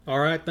All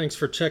right, thanks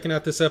for checking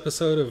out this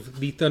episode of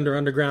the Thunder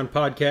Underground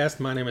podcast.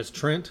 My name is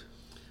Trent.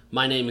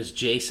 My name is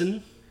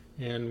Jason.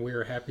 And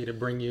we're happy to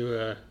bring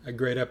you a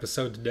great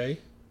episode today.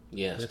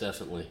 Yes,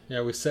 definitely.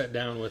 Yeah, we sat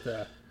down with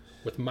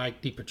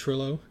Mike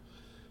DePetrillo,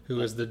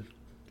 who is the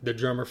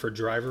drummer for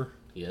Dryvr.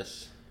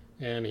 Yes.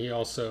 And he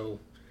also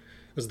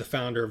was the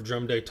founder of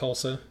Drum Day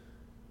Tulsa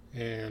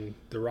and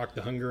the Rock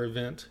the Hunger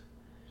event.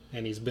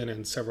 And he's been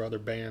in several other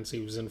bands.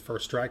 He was in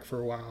Firstryke for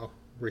a while,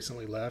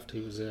 recently left. He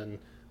was in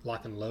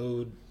Lock and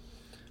Load.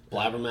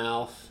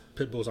 Blabbermouth.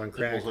 Pitbulls on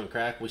Crack. Pitbulls on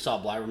Crack. We saw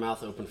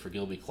Blabbermouth open for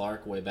Gilby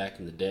Clarke way back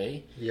in the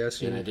day.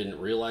 Yes. And I didn't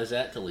realize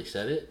that till he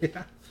said it.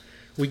 Yeah.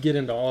 We get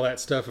into all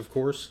that stuff, of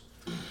course.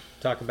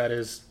 Talk about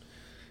his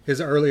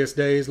earliest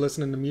days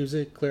listening to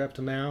music, clear up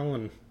to now,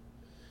 and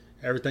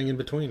everything in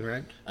between,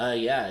 right?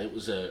 Yeah, it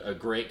was a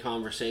great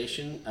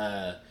conversation.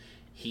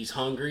 He's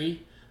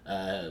hungry,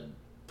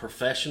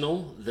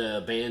 professional.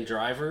 The band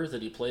Dryvr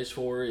that he plays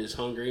for is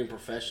hungry and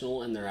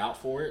professional, and they're out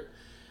for it.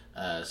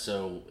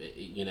 So,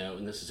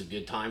 and this is a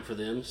good time for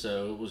them.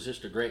 So it was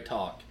just a great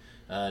talk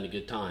and a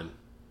good time.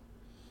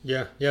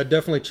 Yeah,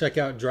 definitely check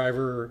out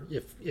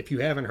Dryvr. If you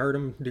haven't heard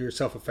them, do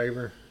yourself a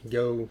favor.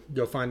 Go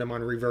find them on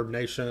Reverb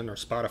Nation or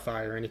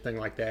Spotify or anything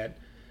like that.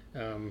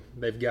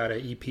 They've got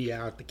an EP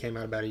out that came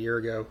out about a year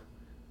ago.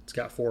 It's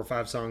got 4 or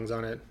 5 songs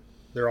on it.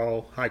 They're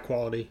all high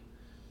quality.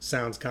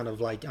 Sounds kind of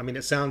like,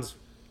 it sounds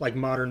like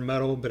modern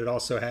metal, but it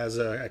also has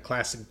a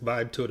classic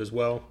vibe to it as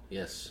well.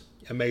 Yes.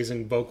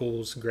 Amazing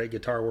vocals, great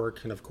guitar work,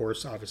 and of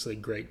course, obviously,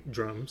 great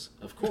drums.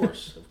 Of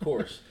course.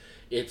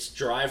 It's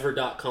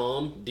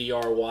dryvr.com,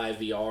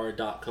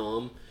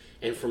 DRYVR.com,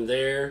 and from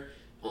there,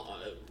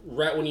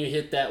 right when you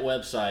hit that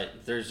website,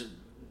 there's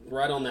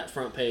right on that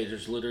front page,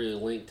 there's literally a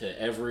link to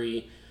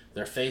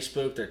their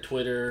Facebook, their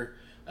Twitter,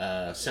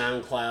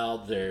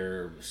 SoundCloud,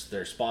 their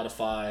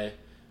Spotify.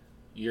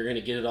 You're going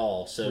to get it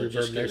all. So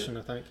Reverb Nation,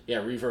 I think. Yeah,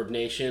 Reverb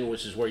Nation,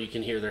 which is where you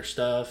can hear their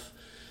stuff.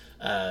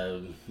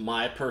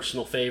 My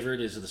personal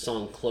favorite is the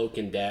song Cloak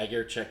and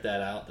Dagger. Check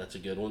that out. That's a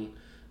good one.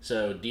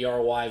 So,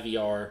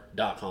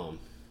 DRYVR.com.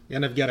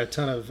 And they've got a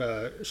ton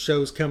of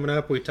shows coming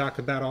up. We talk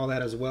about all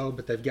that as well,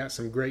 but they've got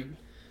some great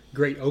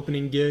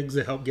opening gigs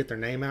that help get their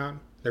name out.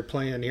 They're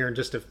playing here in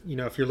just if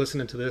you're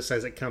listening to this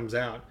as it comes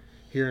out,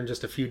 here in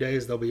just a few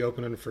days, they'll be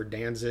opening for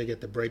Danzig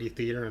at the Brady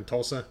Theater in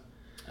Tulsa.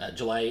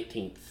 July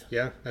 18th.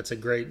 Yeah, that's a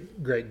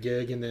great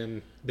gig. And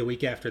then the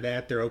week after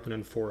that, they're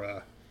opening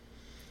for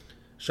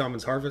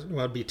Shaman's Harvest.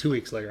 Well, it'd be 2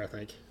 weeks later, I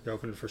think. They're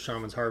opening for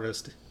Shaman's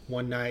Harvest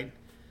one night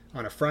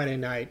on a Friday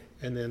night,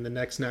 and then the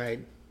next night,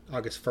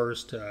 August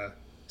 1st,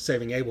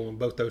 Saving Abel, and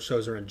both those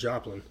shows are in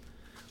Joplin.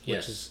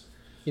 Yes. Which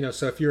is,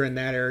 so if you're in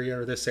that area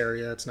or this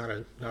area, it's not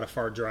a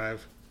far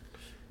drive.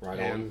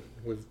 Right and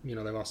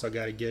they've also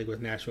got a gig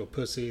with Nashville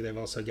Pussy. They've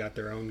also got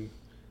their own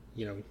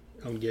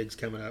gigs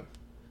coming up.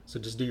 So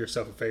just do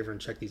yourself a favor and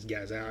check these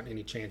guys out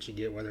any chance you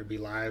get, whether it be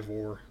live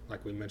or,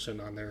 like we mentioned,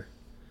 on their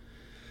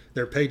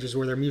pages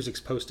where their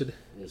music's posted.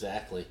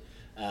 Exactly.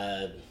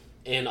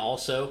 And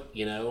also,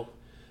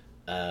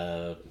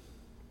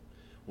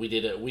 we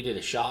did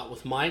a shot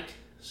with Mike,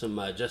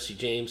 some Jesse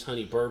James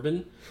Honey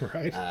Bourbon.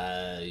 Right.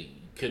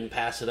 Couldn't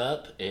pass it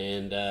up,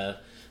 and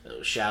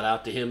shout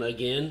out to him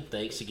again.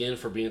 Thanks again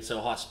for being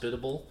so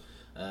hospitable.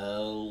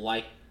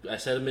 Like I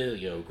said a minute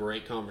ago,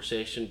 great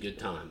conversation, good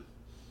time.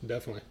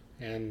 Definitely.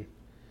 And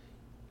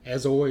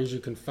as always, you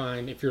can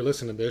find, if you're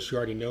listening to this, you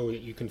already know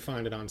that you can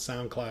find it on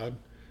SoundCloud.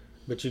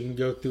 But you can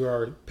go through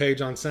our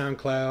page on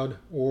SoundCloud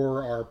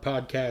or our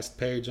podcast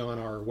page on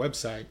our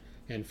website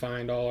and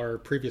find all our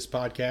previous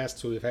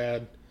podcasts. We've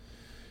had,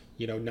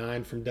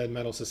 9 from Dead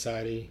Metal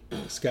Society,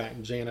 Scott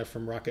and Jana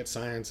from Rocket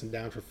Science and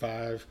Down for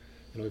 5.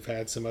 And we've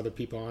had some other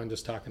people on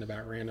just talking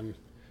about random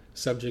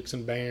subjects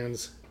and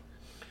bands.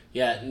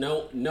 Yeah,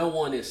 no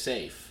one is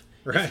safe.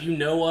 Right. If you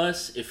know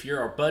us, if you're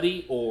our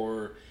buddy,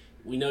 or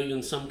we know you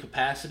in some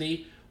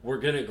capacity, we're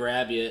going to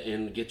grab you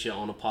and get you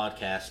on a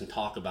podcast and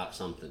talk about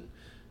something.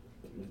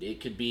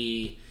 It could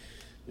be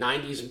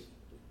 90s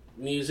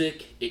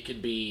music, it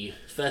could be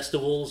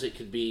festivals, it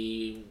could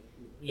be,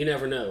 you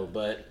never know,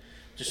 but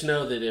just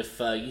know that if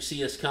you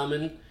see us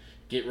coming,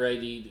 get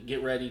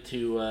ready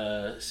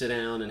to sit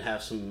down and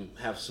have some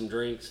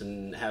drinks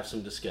and have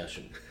some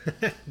discussion.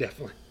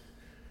 Definitely.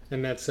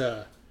 And that's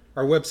our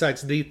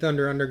website's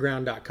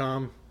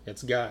thethunderunderground.com.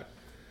 It's got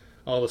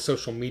all the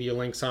social media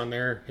links on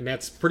there, and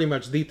that's pretty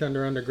much The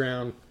Thunder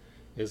Underground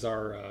is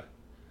our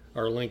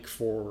link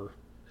for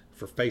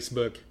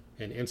Facebook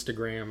and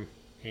Instagram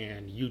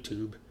and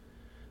YouTube.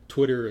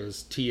 Twitter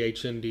is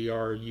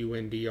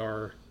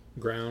THNDRUNDR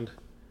ground.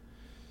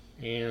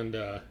 And,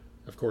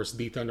 of course,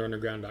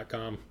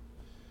 thethunderunderground.com.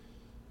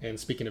 And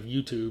speaking of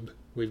YouTube,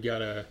 we've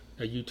got a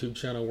YouTube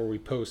channel where we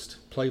post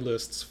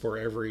playlists for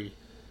every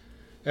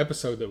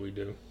episode that we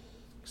do.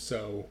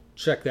 So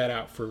check that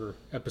out for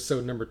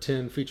episode number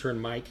 10 featuring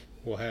Mike.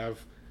 We'll have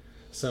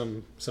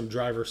some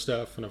Dryvr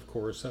stuff and, of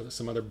course,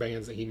 some other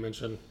bands that he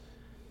mentioned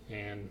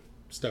and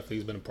stuff that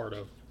he's been a part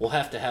of. We'll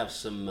have to have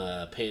some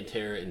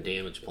Pantera and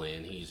Damage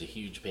Plan. He's a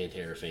huge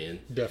Pantera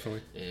fan.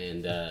 Definitely.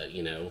 And,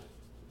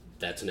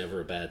 That's never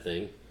a bad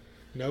thing.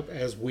 Nope,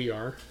 as we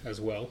are as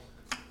well.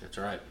 That's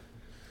right.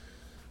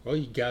 Well,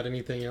 you got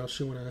anything else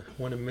you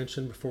want to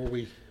mention before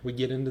we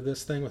get into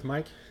this thing with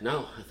Mike?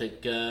 No, I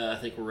think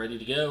we're ready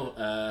to go.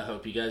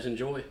 Hope you guys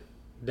enjoy.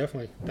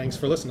 Definitely. Thanks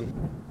for listening.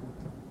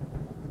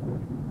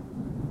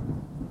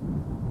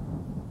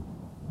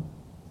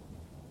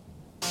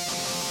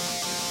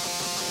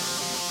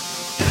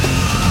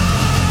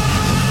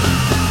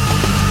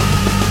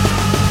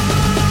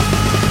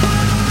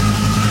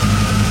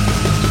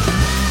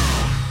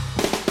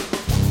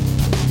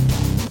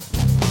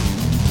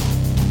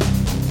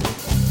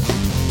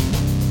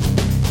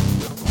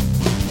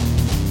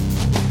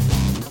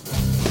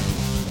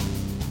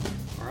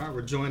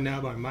 Joined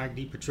now by Mike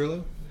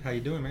DePetrillo. How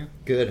you doing, man?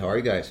 Good. How are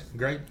you guys?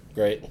 Great.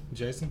 Great.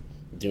 Jason?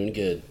 Doing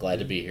good. Glad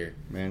to be here.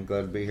 Man,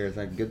 glad to be here.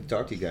 Good to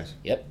talk to you guys.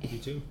 Yep. You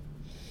too.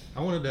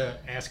 I wanted to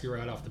ask you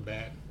right off the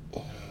bat.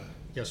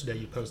 Yesterday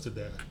you posted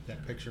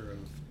that picture of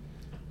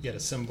you had a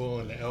symbol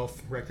and the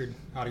Elf record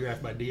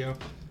autographed by Dio.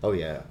 Oh,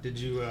 yeah. Did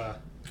you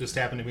just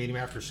happen to meet him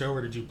after a show,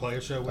 or did you play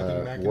a show with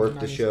him back in the 90s? Worked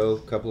the show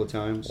a couple of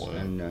times. Wow.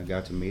 And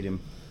got to meet him.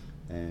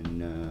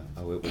 And,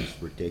 it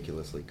was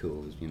ridiculously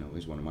cool.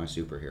 He's one of my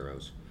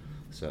superheroes.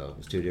 So it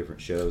was 2 different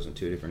shows on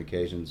 2 different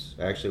occasions.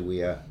 Actually,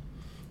 we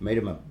made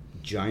him a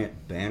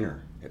giant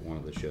banner at one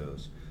of the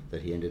shows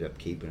that he ended up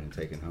keeping and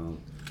taking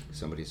home.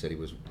 Somebody said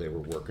they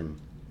were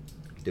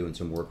doing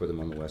some work with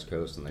him on the West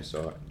Coast, and they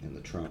saw it in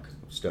the trunk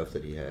of stuff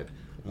that he had.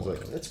 I was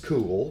like, that's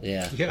cool.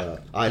 Yeah.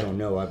 I don't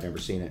know. I've never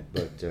seen it,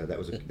 but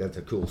that's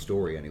a cool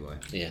story anyway.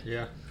 Yeah.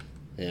 Yeah.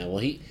 Yeah. Well,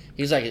 he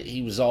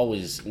was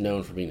always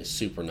known for being a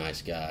super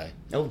nice guy.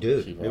 Oh,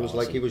 dude. Super It was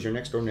like awesome. he was your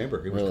next door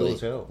neighbor. He was Really? cool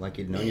as hell. Like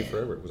he'd known you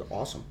forever. It was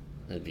awesome.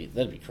 That'd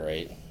be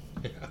great.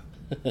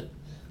 Yeah.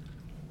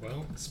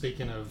 Well,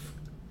 speaking of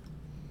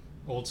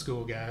old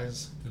school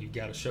guys, you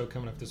got a show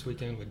coming up this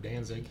weekend with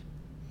Danzig.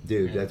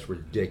 Dude, that's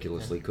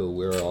ridiculously cool.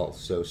 We're all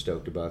so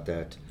stoked about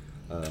that.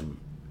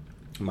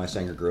 My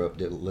singer grew up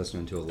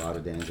listening to a lot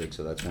of Danzig,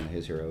 so that's one of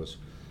his heroes.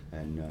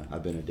 And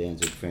I've been a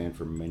Danzig fan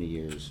for many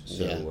years.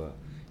 So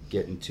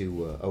getting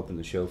to open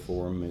the show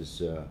for him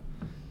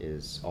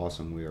is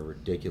awesome. We are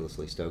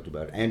ridiculously stoked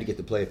about it. And to get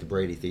to play at the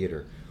Brady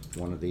Theater,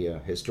 one of the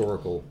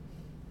historical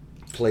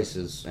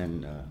places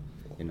and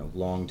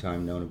long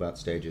time known about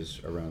stages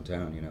around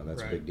town.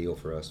 That's Right. a big deal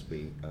for us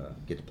to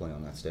get to play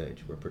on that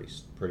stage. We're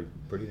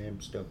pretty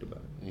damn stoked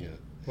about it. Yeah.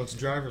 What's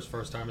Dryvr's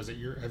first time?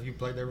 Have you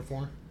played there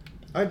before?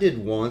 I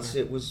did once.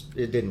 It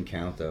didn't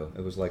count though.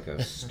 It was like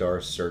a Star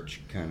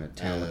Search kind of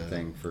talent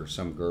thing for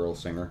some girl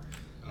singer,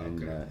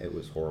 and Okay. it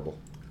was horrible.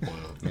 Wow.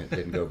 It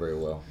didn't go very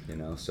well.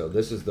 So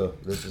this is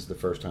the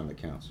first time that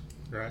counts.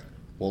 Right.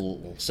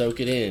 Well, soak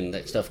it in.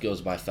 That stuff goes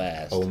by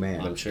fast. Oh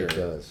man, I'm sure it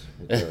does.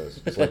 It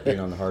does. It's like being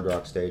on the Hard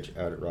Rock stage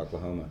out at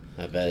Rocklahoma.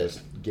 I bet.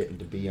 Just getting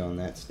to be on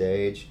that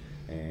stage,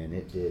 and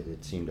it did.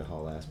 It seemed to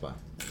haul ass by.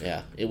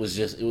 Yeah. It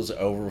was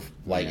over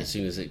like Yeah. as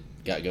soon as it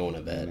got going.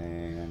 I bet.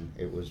 Man,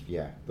 it was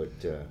but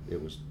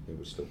it was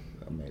still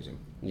amazing.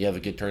 You have a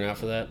good turnout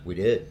for that. We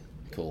did.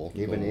 Cool.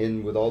 Even cool.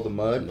 in with all the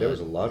mud, there was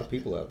a lot of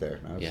people out there.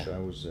 I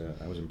was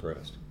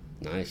impressed.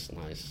 Nice.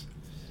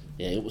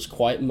 Yeah, it was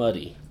quite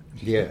muddy.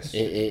 Yes.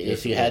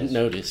 If you hadn't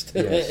noticed.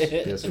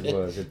 Yes, it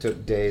was. It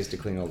took days to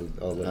clean all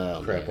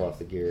the crap man. off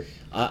the gear.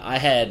 I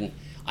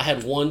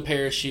had one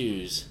pair of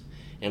shoes,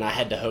 and I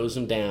had to hose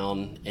them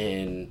down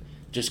and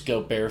just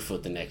go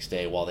barefoot the next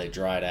day while they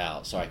dried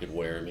out so I could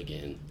wear them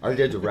again. I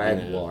did the rag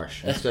Yeah.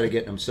 wash instead of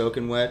getting them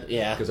soaking wet.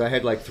 Yeah. Because I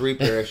had like 3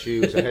 pair of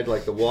shoes. I had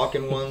like the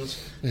walking ones,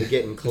 the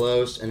getting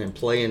close, and then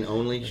playing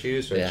only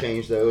shoes. So I Yeah.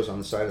 changed those on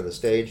the side of the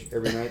stage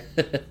every night.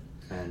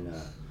 And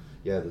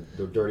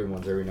the dirty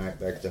ones every night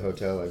back at the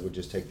hotel, I would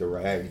just take the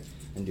rag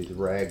and do the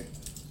rag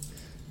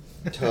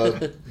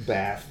tub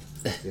bath,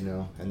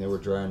 and they were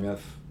dry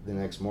enough the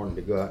next morning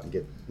to go out and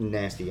get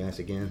nasty ass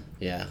again.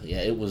 Yeah,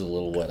 it was a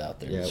little wet out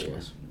there Yeah, this it year.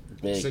 was.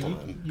 Big So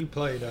time. you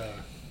played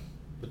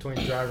between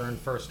Dryvr and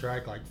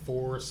Firstryke like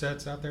 4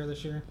 sets out there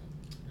this year?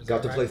 Is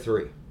Got that to play right?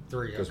 3.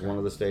 3, Because okay. one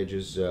of the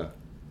stages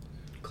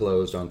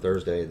closed on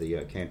Thursday,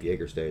 the Camp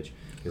Yeager stage,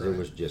 because it Right.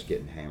 was just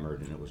getting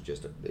hammered, and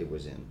it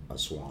was in a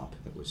swamp.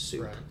 It was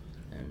soup, Right.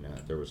 and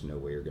there was no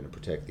way you're going to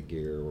protect the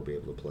gear or be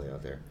able to play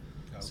out there.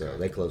 So Okay.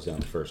 they closed down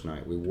the first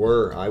night.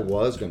 I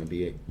was going to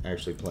be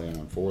actually playing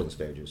on 4 of the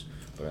stages,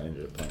 but I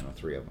ended up playing on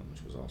 3 of them,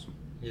 which was awesome.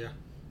 Yeah.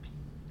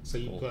 So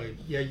you Cool. played,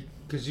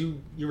 because you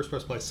were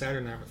supposed to play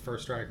Saturday night with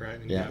Firstryke, right?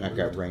 And you Yeah, and that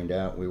got moved. rained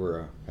out. We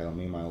were, me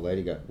and my old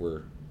lady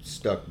were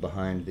stuck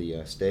behind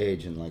the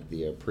stage in like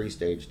the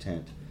pre-stage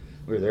tent.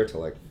 We were there till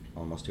like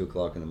almost 2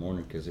 o'clock in the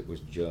morning because it was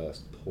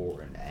just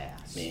pouring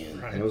ass. Man.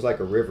 Right. And it was like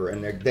a river,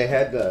 and they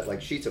had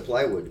like sheets of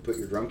plywood to put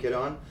your drum kit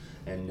on,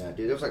 and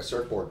dude, it was like a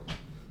surfboard.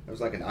 It was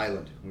like an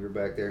island. We were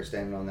back there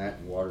standing on that,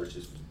 and water's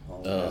just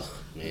hauling Oh, us.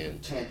 man.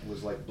 The tent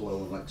was like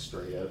blowing like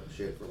straight up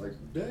shit. We're like,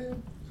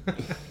 damn.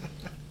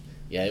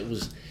 Yeah, it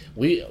was.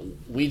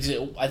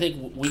 I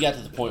think we got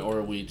to the point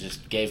where we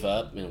just gave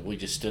up and we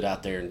just stood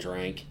out there and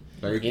drank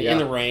in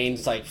the rain.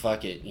 It's like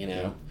fuck it,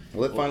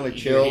 Well, it finally you're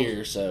chilled,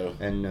 here, so.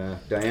 and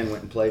Diane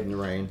went and played in the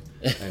rain,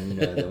 and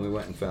then we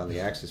went and found the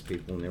Axis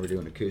people, and they were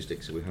doing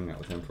acoustics, so we hung out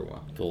with them for a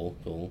while.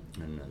 Cool.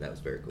 And that was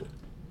very cool.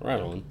 Right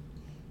on.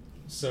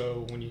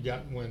 So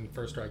when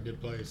Firstryke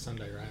did play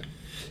Sunday, right?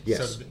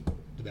 Yes. So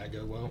did that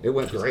go well? It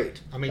went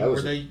great. I mean,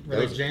 were they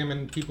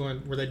jamming people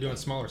in? Were they doing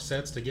smaller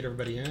sets to get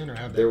everybody in, or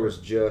how? There was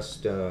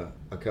just a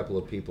couple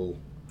of people,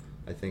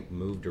 I think,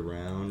 moved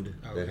around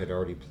that had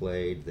already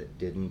played that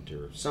didn't,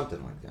 or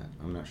something like that.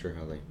 I'm not sure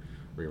how they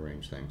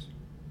rearranged things.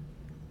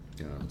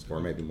 Or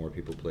maybe more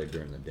people played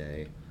during the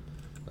day.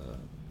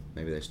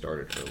 Maybe they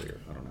started earlier.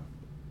 I don't know.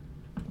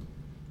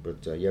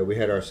 But yeah, we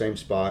had our same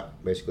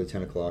spot, basically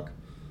 10 o'clock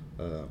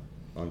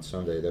on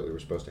Sunday that we were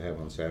supposed to have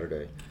on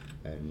Saturday,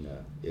 and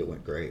it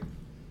went great.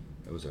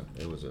 It was a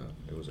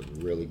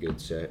really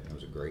good set. It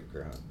was a great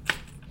crowd.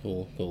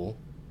 Cool.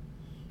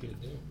 Good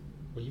deal.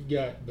 Well, you've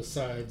got,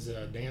 besides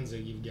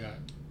Danzig, you've got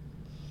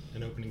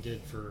an opening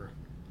gig for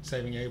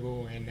Saving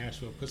Abel and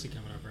Nashville Pussy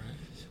coming up, right?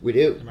 We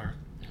do. Am I right?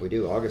 Yeah. We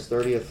do. August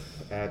 30th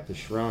at the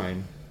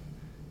Shrine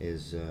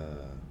is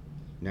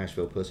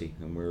Nashville Pussy,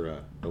 and we're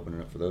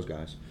opening up for those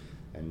guys.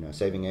 And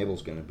Saving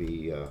Abel's going to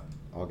be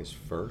August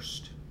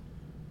 1st.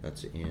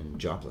 That's in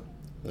Joplin.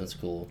 That's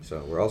cool.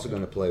 So we're also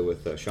going to play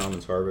with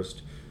Shaman's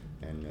Harvest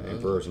and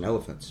Emperors and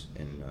Elephants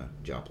in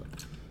Joplin.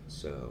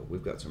 So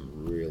we've got some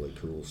really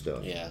cool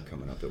stuff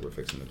coming up that we're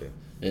fixing to do.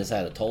 And it's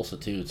out of Tulsa,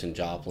 too. It's in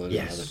Joplin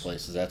Yes. and other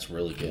places. That's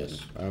really good.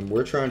 Yes.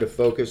 We're trying to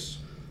focus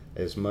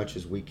as much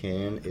as we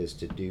can is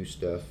to do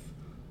stuff,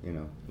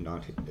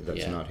 not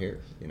here.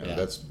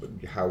 That's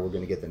how we're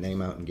going to get the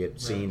name out and get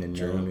seen and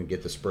known and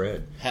get the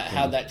spread.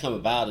 How'd that come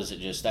about? Is it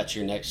just that's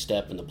your next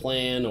step in the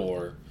plan,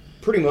 or?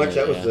 Pretty much,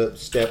 that was the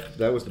step.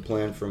 That was the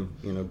plan from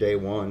day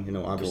one.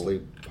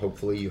 Obviously,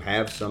 hopefully, you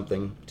have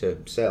something to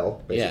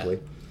sell. Basically,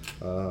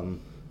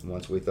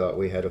 once we thought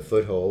we had a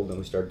foothold, and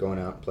we started going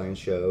out and playing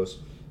shows.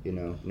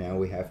 Now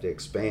we have to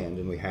expand,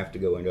 and we have to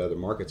go into other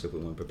markets if we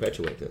want to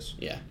perpetuate this.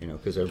 Yeah.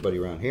 Because everybody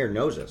around here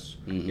knows us.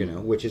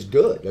 Which is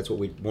good. That's what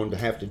we wanted to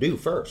have to do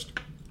first.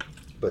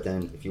 But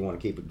then, if you want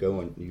to keep it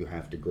going, you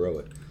have to grow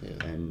it.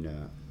 Yeah.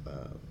 And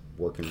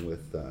working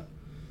with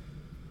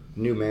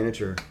new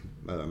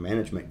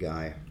management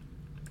guy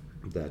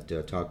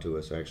that talked to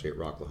us actually at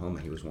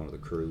Rocklahoma. He was one of the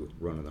crew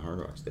running the Hard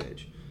Rock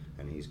stage,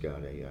 and he's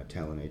got a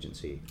talent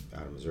agency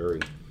out of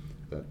Missouri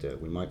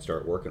that we might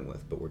start working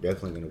with, but we're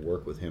definitely going to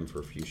work with him for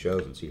a few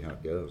shows and see how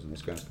it goes. And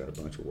this guy's got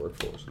a bunch of work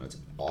for us, and that's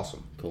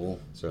awesome. Cool.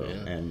 So,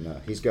 and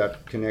he's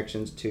got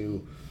connections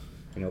to,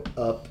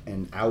 up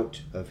and out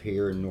of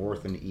here and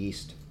north and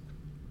east,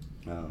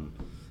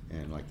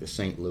 and like the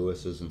St.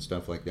 Louis's and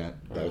stuff like that.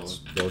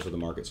 Those are the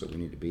markets that we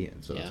need to be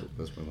in. So that's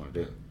what we want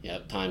to do. Yeah,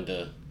 time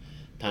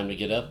to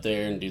get up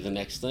there and do the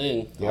next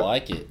thing. Yep. I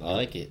like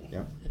it.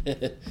 Yep.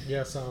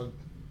 Yeah, so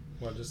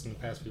just in the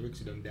past few weeks,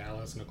 you've done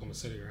Dallas and Oklahoma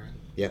City, right?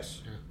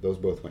 Yes, those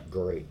both went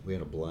great. We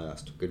had a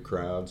blast. Good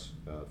crowds,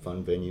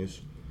 fun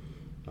venues.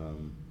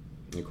 And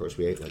of course,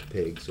 we ate like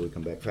pigs, so we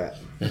come back fat.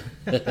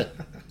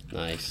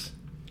 Nice.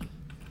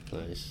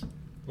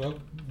 Well,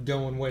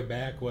 going way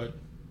back, when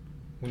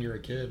you were a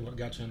kid, what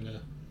got you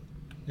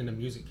into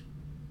music?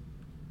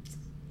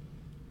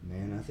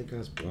 Man, I think I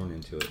was born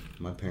into it.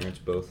 My parents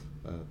both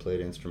played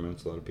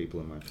instruments. A lot of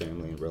people in my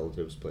family and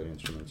relatives played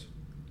instruments.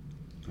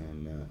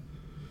 And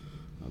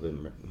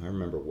I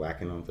remember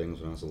whacking on things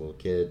when I was a little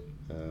kid.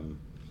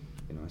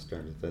 I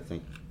started, I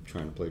think,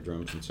 trying to play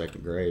drums in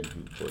second grade.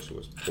 And of course, it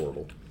was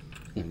horrible.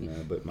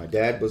 And, but my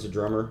dad was a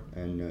drummer,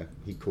 and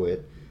he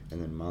quit.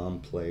 And then Mom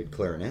played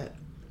clarinet.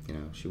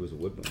 She was a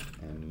woodwind.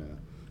 And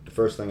the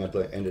first thing I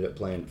ended up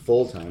playing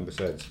full time,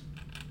 besides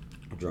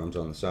drums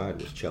on the side,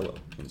 was cello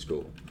in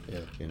school. Yeah.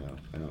 And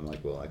I'm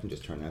like, well, I can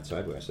just turn that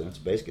sideways, so that's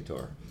a bass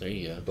guitar. There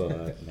you go.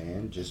 But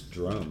man, just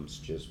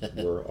drums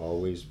were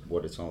always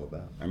what it's all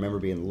about. I remember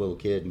being a little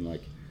kid and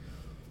like,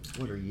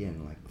 what are you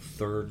in, like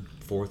third,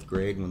 fourth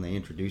grade when they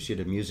introduce you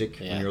to music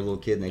when you're a little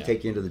kid and they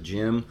take you into the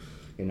gym.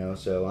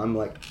 So I'm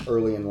like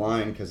early in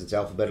line because it's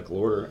alphabetical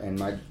order,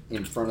 and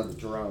in front of the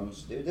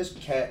drums. Dude, this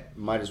cat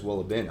might as well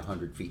have been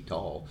 100 feet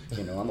tall.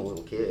 I'm a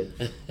little kid,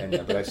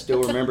 but I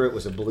still remember it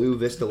was a blue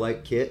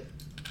Vista-like kit,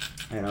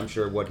 and I'm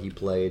sure what he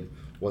played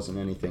wasn't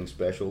anything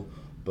special,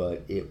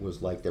 but it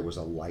was like there was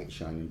a light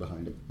shining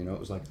behind it. It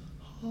was like,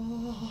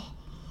 oh,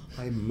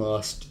 I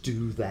must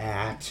do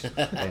that,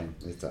 and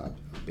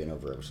I've been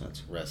over ever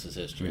since. Rest is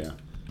history. Yeah.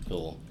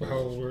 Cool. How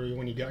old were you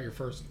when you got your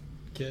first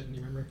kit? Do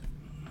you remember?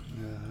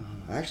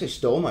 I actually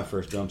stole my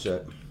first drum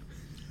set.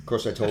 Of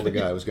course, I told the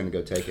guy I was going to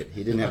go take it.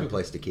 He didn't have a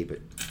place to keep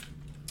it.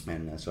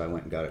 And so I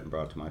went and got it and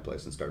brought it to my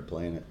place and started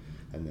playing it.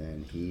 And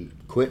then he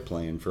quit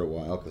playing for a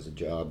while because of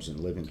jobs and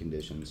living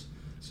conditions.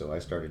 So I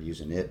started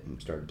using it and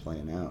started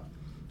playing out.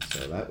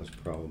 So that was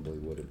probably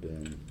would have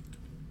been,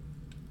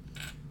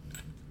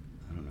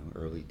 I don't know,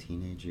 early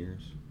teenage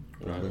years.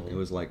 Probably. Right. It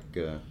was like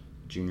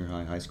junior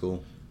high, high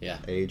school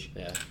age.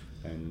 Yeah.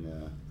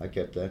 And I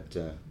kept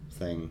that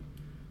thing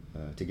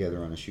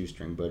together on a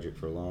shoestring budget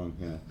for long.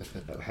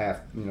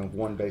 Half,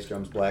 one bass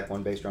drum's black,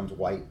 one bass drum's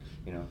white.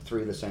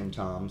 3 of the same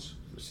toms,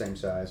 same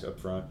size up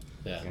front.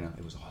 Yeah.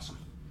 It was awesome.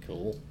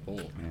 Cool.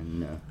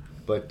 And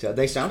but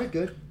they sounded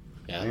good.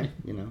 Yeah.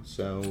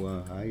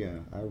 So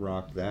I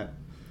rocked that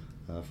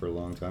for a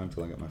long time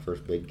until I got my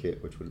first big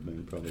kit, which would have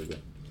been probably the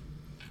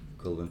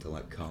equivalent to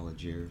like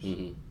college years.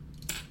 Mm-hmm.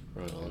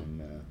 Right on.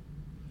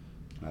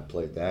 And I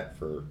played that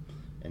for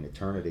an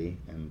eternity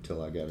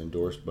until I got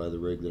endorsed by the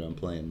rig that I'm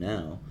playing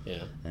now.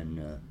 Yeah.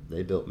 And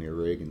they built me a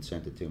rig and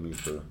sent it to me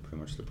for pretty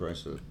much the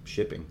price of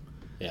shipping.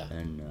 Yeah.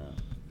 And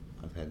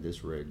I've had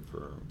this rig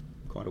for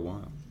quite a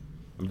while.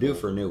 I'm due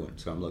for a new one,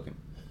 so I'm looking.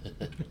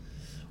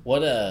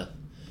 What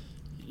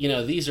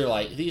these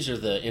are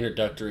the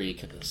introductory,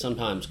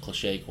 sometimes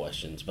cliche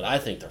questions, but I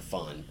think they're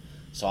fun.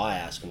 So I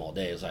ask them all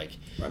day. It's like,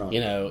 right on.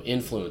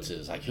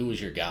 Influences. Like, who was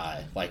your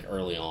guy? Like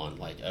early on,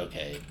 like,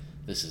 okay,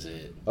 this is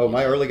it. Oh,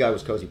 my early guy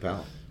was Cozy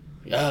Powell.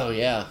 Oh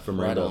yeah, From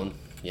right Rainbow. on.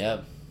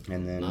 Yep.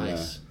 And then,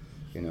 Nice.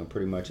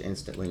 Pretty much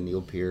instantly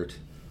Neil Peart,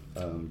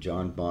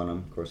 John Bonham.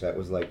 Of course, that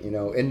was like,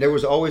 and there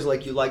was always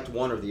like you liked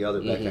one or the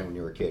other back then when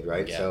you were a kid,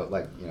 right? Yeah. So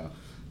like,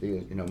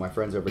 my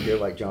friends over here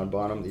like John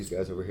Bonham, these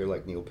guys over here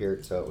like Neil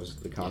Peart. So it was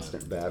the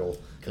constant battle.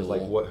 Because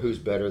Cool. who's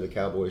better, the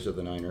Cowboys or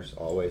the Niners?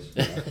 Always,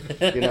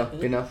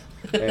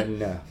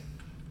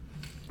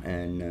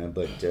 and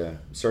but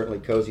certainly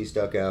Cozy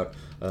stuck out.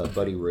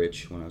 Buddy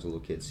Rich, when I was a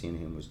little kid, seeing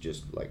him was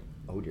just like,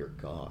 oh dear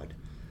God,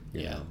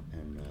 you know.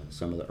 And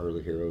some of the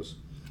early heroes,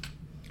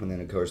 and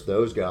then of course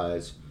those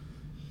guys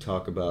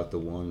talk about the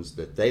ones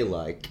that they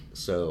like,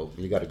 so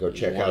you got to go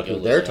check out who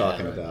they're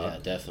talking about. Yeah,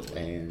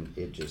 definitely. And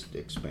it just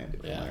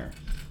expanded from there.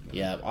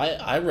 Yeah,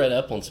 I read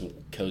up on some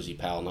Cozy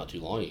Powell not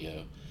too long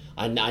ago.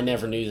 I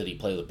never knew that he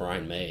played with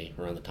Brian May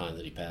around the time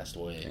that he passed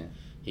away. Yeah.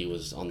 He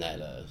was on that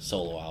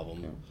solo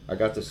album. Yeah. I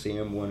got to see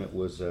him when it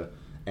was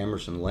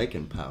Emerson, Lake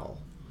and Powell.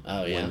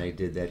 Oh yeah. When they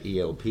did that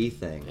ELP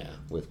thing Yeah.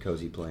 with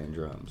Cozy playing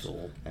drums.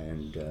 Cool.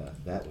 And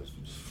that was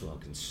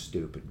fucking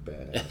stupid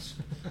badass.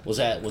 Was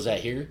that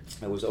here?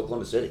 It was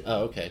Oklahoma City.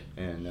 Oh okay.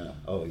 And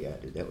oh yeah,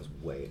 dude, that was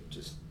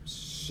just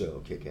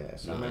so kick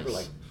ass. Nice. I remember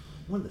like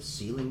one of the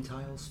ceiling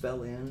tiles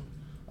fell in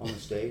on the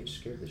stage,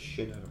 scared the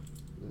shit out of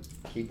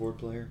the keyboard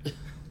player.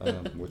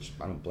 Which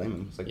I don't blame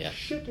him. It's like,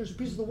 shit, there's a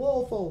piece of the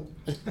wall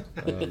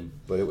falling.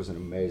 But it was an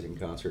amazing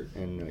concert,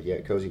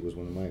 and Cozy was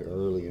one of my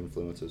early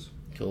influences.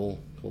 Cool.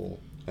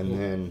 And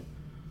then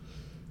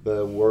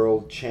the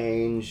world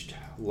changed,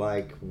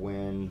 like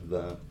when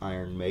the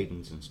Iron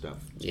Maidens and stuff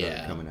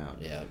started coming out.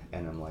 Yeah.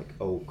 And I'm like,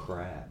 oh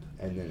crap.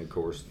 And then of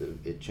course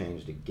it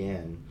changed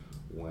again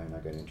when I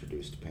got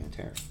introduced to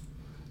Pantera,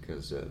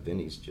 because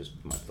Vinny's just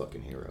my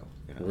fucking hero.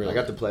 Really? I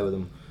got to play with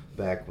him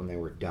back when they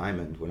were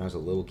Diamond, when I was a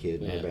little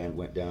kid. And the band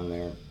went down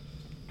there,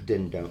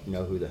 don't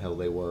know who the hell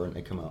they were, and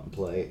they come out and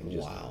play, and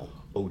just,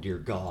 oh dear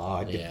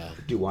God,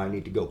 do I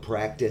need to go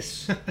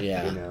practice?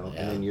 Yeah. And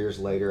then years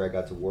later I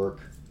got to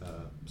work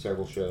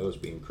several shows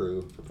being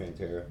crew for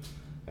Pantera,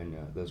 and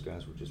those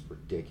guys were just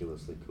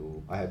ridiculously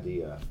cool. I had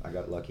I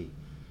got lucky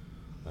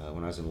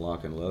when I was in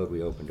Lock and Load.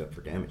 We opened up for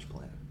Damage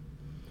Plan,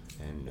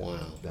 and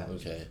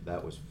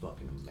that was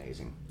fucking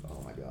amazing. Oh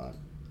my God,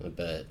 I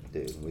bet.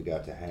 dude, we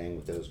got to hang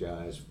with those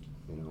guys,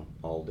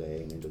 all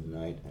day and into the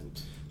night,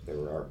 and they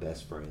were our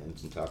best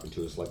friends and talking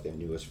to us like they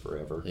knew us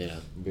forever. Yeah.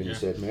 Vinny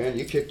said, "Man,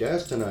 you kicked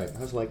ass tonight."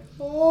 I was like,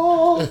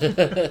 "Oh,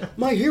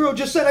 my hero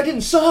just said I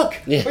didn't suck.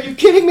 Yeah. Are you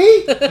kidding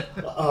me?"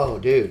 Oh,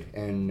 dude.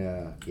 And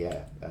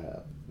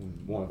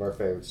one of our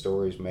favorite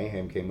stories,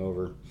 Mayhem came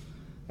over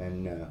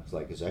and was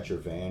like, "Is that your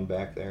van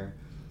back there?"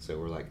 So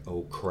we're like,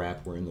 "Oh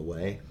crap, we're in the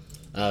way."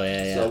 Oh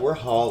yeah. So we're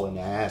hauling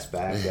ass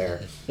back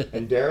there,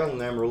 and Daryl and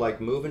them were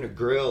like moving a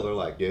grill. They're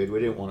like, "Dude, we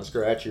didn't want to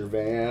scratch your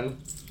van."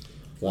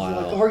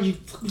 Wow. Like, are you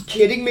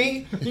kidding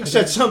me? You can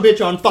set some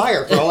bitch on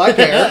fire for all I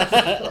care.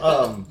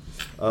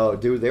 Oh,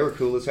 dude, they were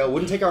cool as hell.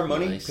 Wouldn't take our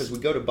money because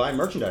we'd go to buy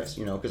merchandise,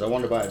 because I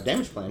wanted to buy a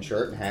Damage Plan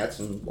shirt and hats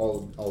and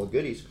all the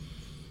goodies.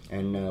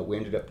 And we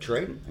ended up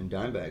trading. And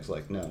Dimebag's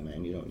like, "No,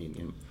 man, you don't need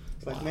him."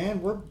 It's like,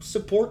 "Man, we're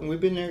supporting. We've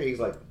been there." He's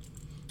like,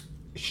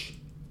 "Shh,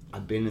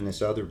 I've been in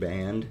this other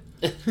band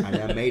and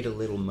I made a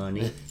little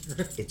money.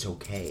 It's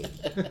okay."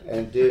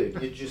 And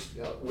dude,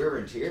 we were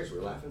in tears. We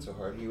were laughing so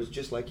hard. He was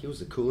just like, he was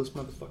the coolest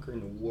motherfucker in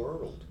the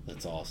world.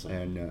 That's awesome.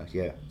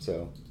 And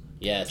so.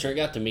 Yeah, Trey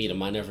got to meet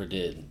him. I never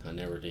did. I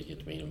never did get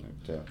to meet him.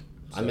 So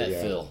I met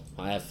Phil.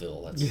 I have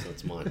Phil.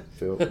 That's mine.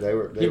 Phil,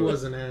 he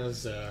wasn't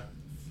as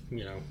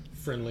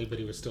friendly, but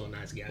he was still a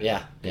nice guy.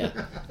 Yeah.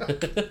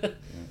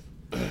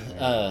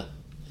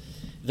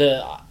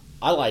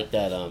 I like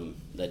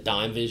that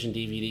Dime Vision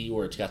DVD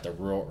where it's got the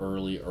real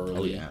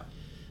early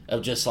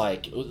of just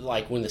like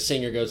when the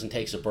singer goes and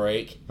takes a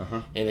break,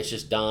 and it's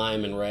just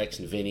Dime and Rex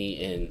and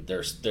Vinny, and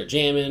they're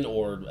jamming,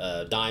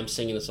 or Dime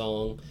singing a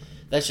song.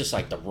 That's just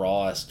like the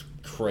rawest,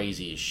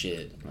 craziest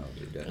shit. Oh,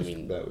 dude,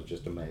 that was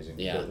just amazing.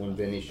 Yeah. But when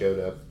Vinny showed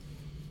up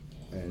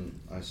and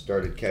I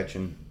started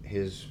catching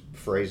his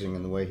phrasing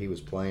and the way he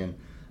was playing,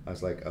 I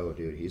was like, oh,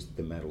 dude, he's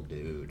the metal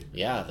dude.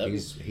 Yeah,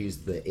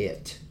 he's the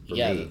it for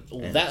yeah. me.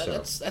 Well,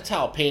 that's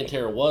how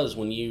Pantera was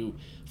when you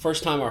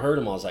first time I heard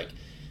him. I was like,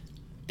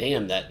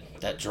 damn,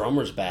 that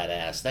drummer's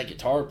badass. That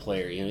guitar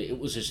player, it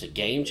was just a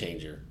game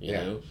changer. You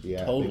know,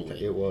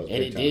 totally. It was,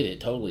 and it did. It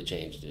totally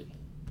changed it.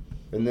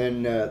 And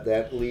then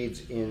that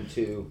leads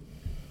into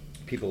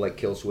people like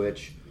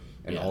Killswitch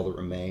and All That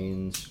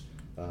Remains.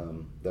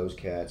 Those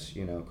cats,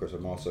 of course,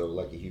 I'm also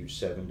like a huge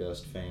Seven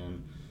Dust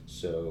fan.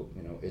 So,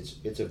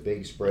 it's a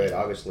big spread.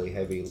 Obviously,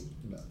 heavy,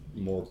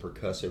 more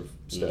percussive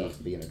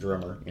stuff, being a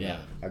drummer.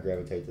 I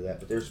gravitate to that.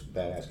 But there's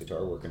badass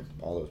guitar work in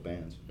all those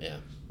bands. Yeah.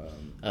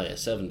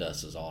 Seven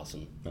Dust is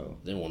awesome. Oh.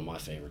 They're one of my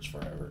favorites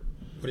forever.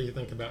 What do you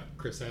think about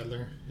Chris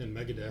Adler and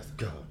Megadeth?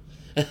 God.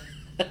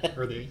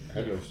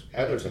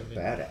 Adler's a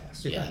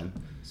badass, man.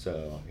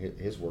 So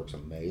his work's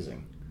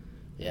amazing.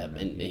 Yeah,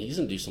 and he's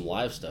going to do some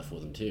live stuff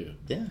with him, too.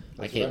 Yeah.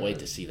 I can't wait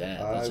to see that.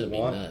 That's going to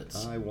be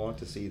nuts. I want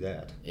to see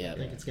that. Yeah. I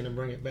think it's going to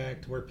bring it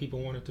back to where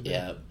people want it to be.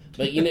 Yeah.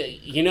 But,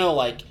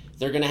 like,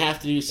 they're going to have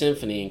to do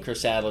Symphony, and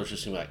Chris Adler's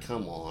just going to be like,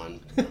 come on.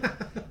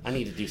 I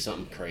need to do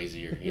something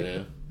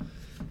crazier,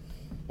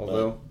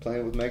 Although,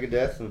 playing with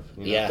Megadeth, and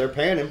they're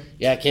paying him.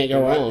 Yeah, can't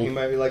go wrong. He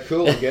might be like,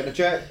 cool, I'm getting a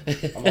check.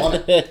 I'm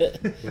on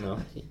it.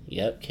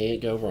 Yep,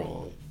 can't go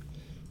wrong.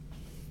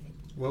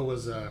 What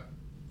was,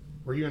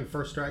 were you in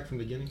Firstryke from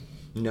the beginning?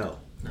 No,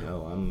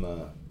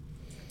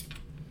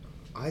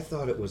 I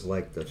thought it was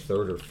like the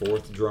third or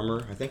fourth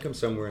drummer. I think I'm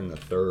somewhere in the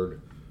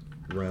third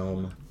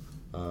realm.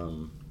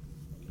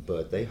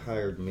 But they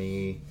hired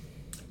me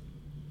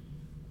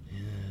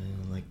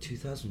in like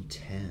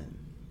 2010,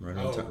 right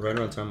around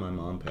the time my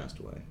mom passed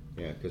away.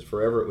 Yeah, because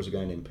forever it was a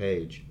guy named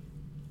Page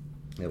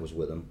that was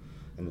with him.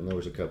 And then there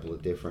was a couple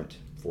of different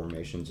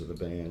formations of the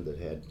band that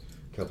had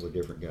a couple of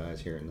different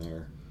guys here and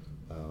there.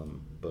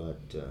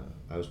 But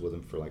I was with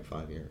him for like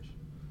 5 years.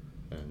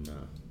 And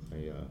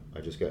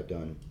I just got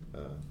done.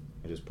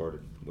 I just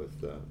parted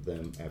with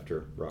them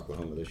after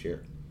Rocklahoma this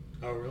year.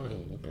 Oh, really?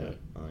 Okay.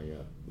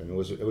 Yeah. And it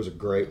was a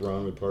great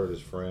run. We parted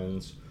as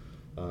friends.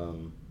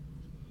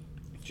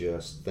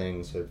 Just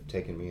things have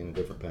taken me in a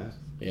different path.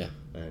 Yeah.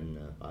 And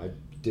I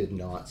did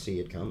not see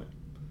it coming.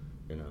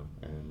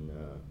 And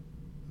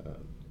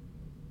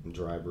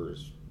Dryvr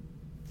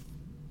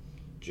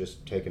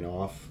just taken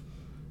off,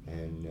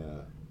 and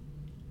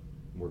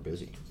we're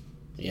busy.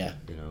 Yeah.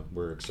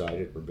 We're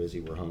excited, we're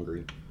busy, we're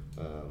hungry.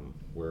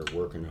 We're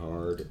working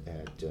hard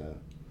at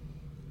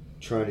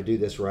trying to do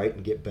this right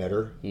and get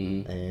better,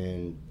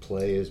 and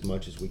play as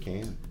much as we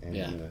can,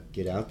 and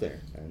get out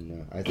there.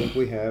 And I think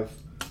we have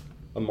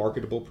a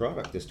marketable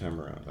product this time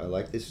around. I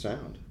like this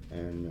sound,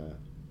 and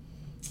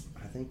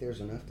I think there's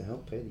enough to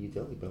help pay the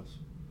utility bills.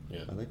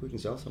 Yeah. I think we can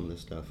sell some of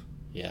this stuff.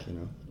 Yeah,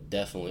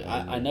 definitely.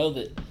 I know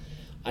that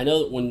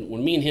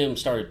when me and him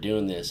started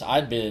doing this,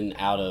 I'd been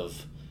out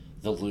of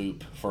the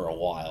loop for a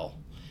while,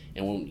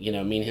 and when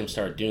me and him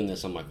started doing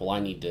this, I'm like, well, I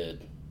need to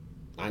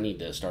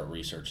start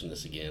researching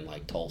this again,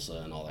 like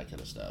Tulsa and all that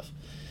kind of stuff.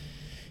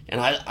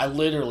 And I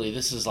literally,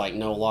 this is like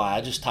no lie,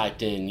 I just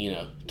typed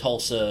in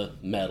Tulsa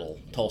metal,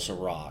 Tulsa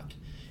rock,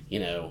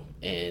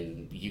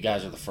 and you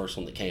guys are the first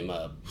one that came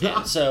up.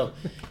 And so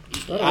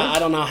I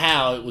don't know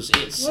how it was a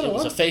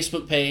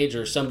Facebook page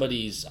or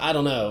somebody's, I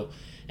don't know.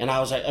 And I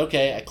was like,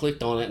 okay, I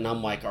clicked on it, and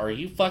I'm like, are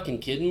you fucking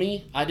kidding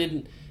me?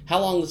 How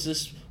long is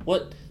this?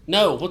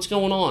 What's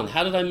going on?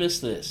 How did I miss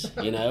this?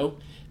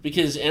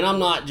 Because, and I'm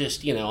not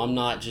just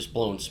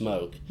blowing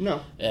smoke.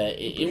 No.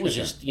 It was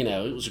just,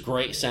 it was a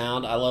great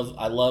sound. I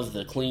love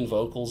the clean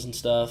vocals and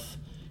stuff.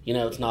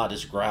 It's not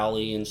as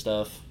growly and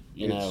stuff,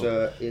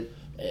 It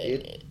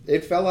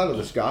fell out of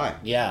the sky.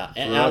 Yeah,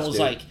 and I was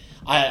like,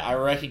 I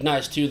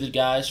recognized two of the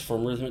guys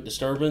from Rhythmic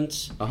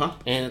Disturbance,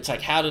 and it's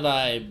like, how did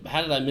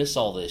I miss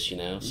all this?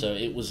 So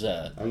it was.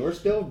 And we're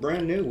still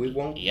brand new. We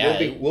won't.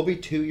 Yeah, we'll be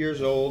 2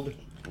 years old.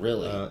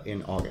 Really.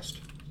 In August,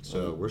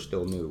 so we're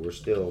still new. We're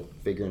still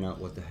figuring out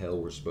what the hell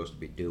we're supposed to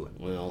be doing.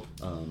 Well,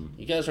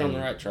 you guys are on the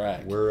right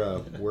track. We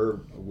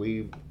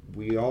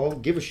all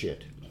give a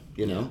shit,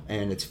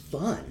 and it's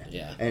fun.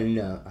 Yeah.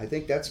 And I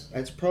think that's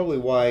probably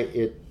why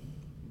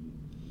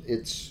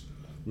it's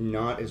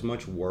not as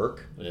much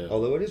work,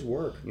 although it is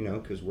work,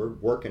 because we're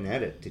working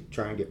at it to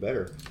try and get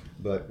better.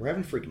 But we're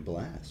having a freaking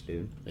blast,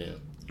 dude. Yeah.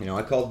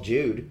 I called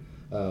Jude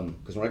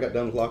because when I got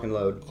done with Lock and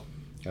Load,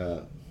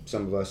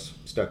 some of us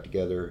stuck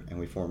together and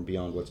we formed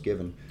Beyond What's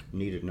Given.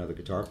 Needed another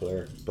guitar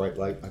player. Bright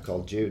Light. I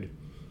called Jude.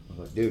 I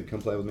was like, dude,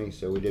 come play with me.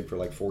 So we did for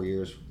like 4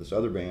 years with this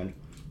other band.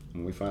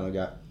 When we finally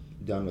got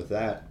done with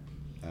that,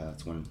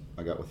 that's when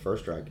I got with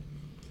Firstryke.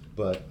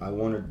 But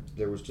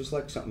there was just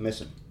like something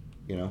missing,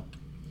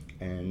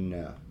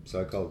 And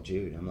so I called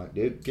Jude. I'm like,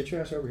 dude, get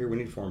your ass over here. We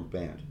need to form a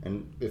band.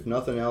 And if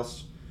nothing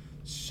else,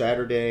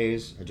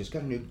 Saturdays, I just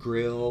got a new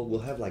grill. We'll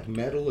have like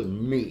metal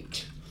and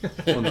meat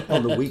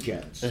on the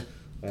weekends.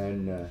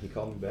 And he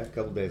called me back a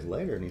couple days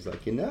later, and he's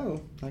like, I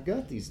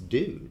got these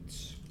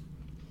dudes.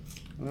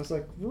 And I was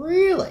like,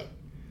 really?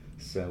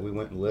 So we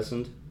went and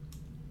listened,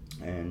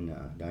 and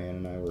Diane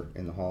and I were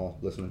in the hall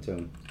listening to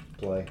him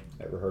play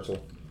at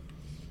rehearsal.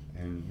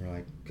 And we're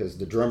like, because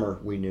the drummer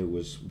we knew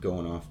was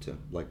going off to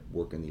like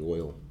work in the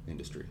oil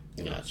industry,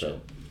 Gotcha.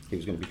 So he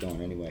was going to be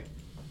gone anyway.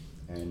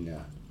 And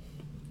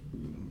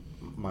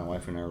my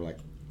wife and I were like,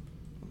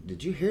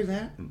 "Did you hear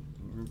that?" And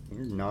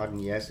we're nodding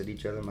yes at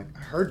each other. I'm like, "I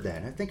heard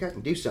that. I think I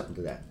can do something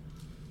to that."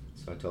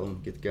 So I told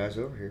him, "Get the guys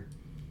over here."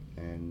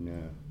 And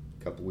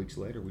a couple weeks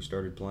later, we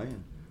started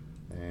playing,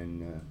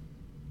 and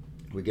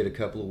we get a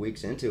couple of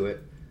weeks into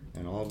it,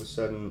 and all of a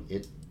sudden,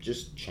 it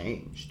just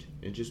changed.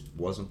 It just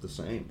wasn't the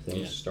same.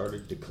 Things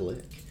started to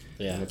click.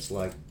 Yeah. And it's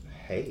like,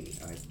 hey,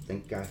 I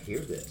think I hear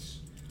this.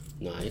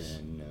 Nice.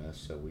 And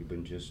so we've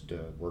been just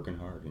working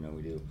hard.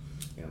 We do.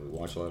 We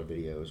watch a lot of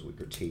videos. We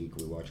critique.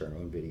 We watch our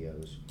own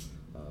videos.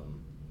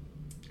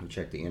 We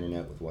check the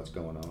internet with what's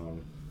going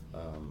on.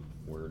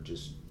 We're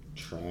just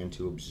trying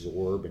to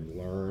absorb and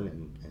learn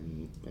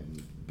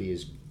and be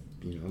as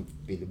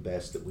be the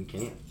best that we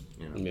can.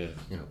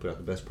 Put out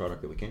the best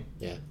product that we can.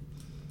 Yeah.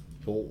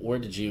 Well, where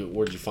did you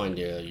find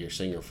your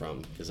singer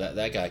from? Because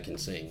that guy can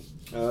sing.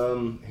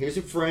 He's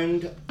a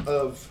friend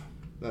of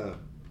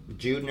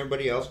Jude and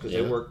everybody else, because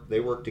they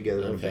work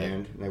together in a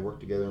band, and they worked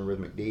together in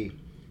Rhythmic D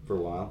for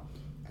a while.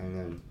 And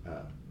then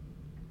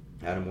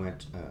Adam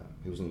went.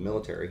 He was in the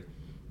military,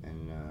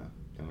 and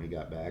then when he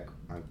got back,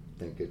 I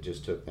think it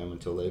just took them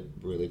until they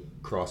really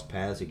crossed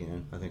paths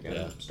again. I think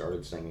Adam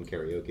started singing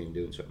karaoke and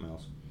doing something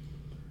else,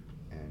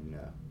 and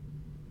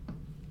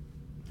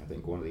I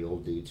think one of the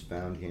old dudes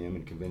found him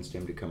and convinced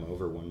him to come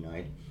over one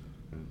night,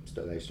 and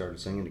they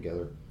started singing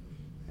together,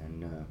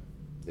 and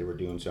they were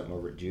doing something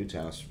over at Jude's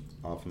house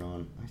off and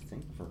on, I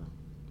think for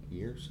a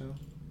year or so,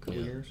 a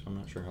couple years. I'm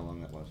not sure how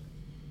long that was.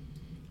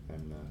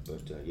 And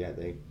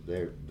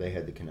they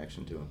had the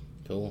connection to him.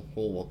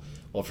 Cool.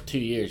 Well, for 2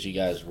 years, you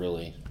guys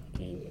really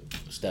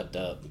stepped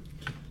up.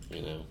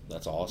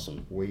 That's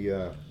awesome. We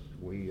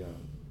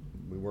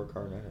work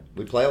hard at it.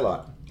 We play a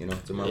lot.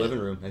 It's in my living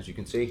room, as you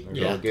can see.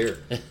 There's all the gear,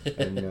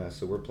 and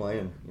so we're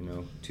playing.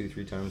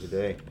 2-3 times a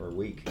day or a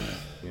week.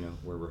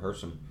 We're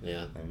rehearsing.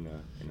 Yeah. And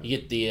you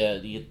get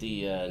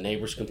the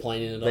neighbors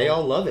complaining at all? They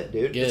all love it,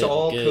 dude. Good, it's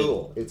all good.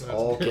 cool. It's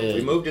all cool. Good.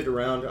 We moved it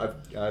around.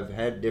 I've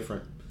had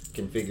different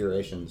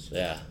configurations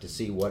to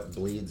see what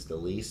bleeds the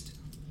least.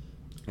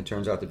 It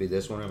turns out to be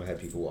this one. I've had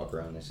people walk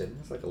around and they said,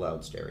 it's like a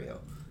loud stereo.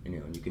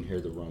 And you can hear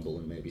the rumble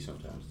and maybe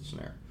sometimes the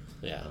snare.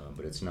 Yeah.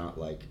 But it's not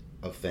like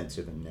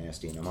offensive and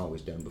nasty, and I'm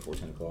always done before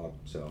 10 o'clock.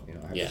 So,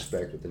 I have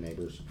respect with the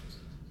neighbors.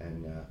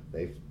 And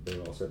they've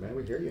all said, man,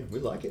 we hear you. We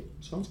like it.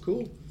 Sounds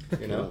cool.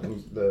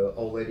 And the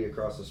old lady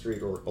across the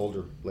street, or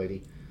older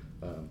lady,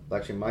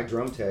 actually my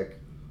drum tech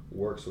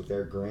works with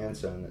their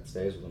grandson that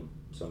stays with them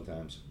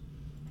sometimes.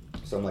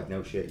 So I'm like,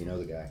 no shit,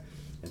 the guy.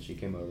 And she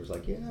came over, was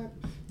like,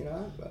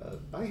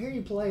 I hear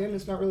you playing.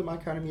 It's not really my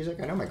kind of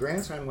music. I know my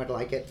grandson would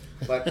like it,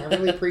 but I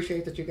really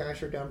appreciate that you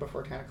guys are done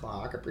before 10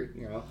 o'clock.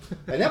 And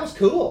that was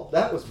cool.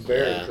 That was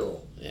very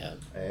cool. Yeah.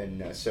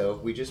 And so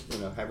we just,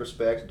 have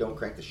respect. Don't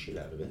crank the shit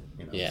out of it.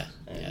 Yeah.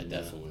 And,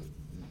 Definitely.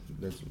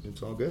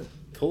 It's all good.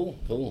 Cool.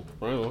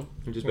 Right on.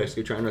 I'm just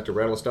basically trying not to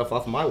rattle stuff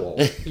off of my wall.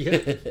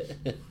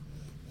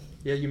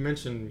 Yeah, you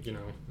mentioned,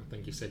 I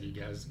think you said you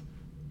guys,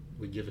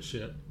 we give a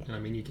shit.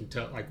 And you can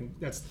tell,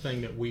 that's the thing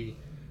that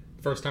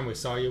first time we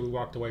saw you, we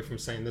walked away from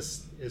saying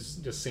this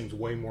just seems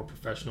way more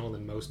professional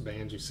than most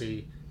bands you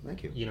see.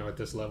 Thank you. At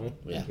this level.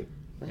 Yeah. Thank you.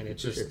 And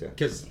it's just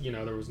because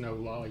there was no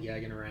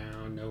lollygagging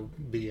around, no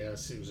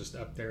BS. It was just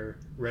up there,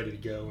 ready to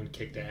go and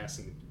kicked ass.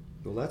 And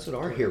well, that's what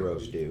our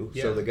heroes do.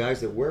 Yeah. So the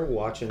guys that we're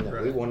watching,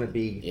 that we want to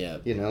be,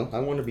 I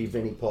want to be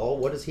Vinnie Paul.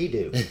 What does he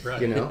do?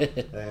 Right.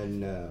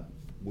 And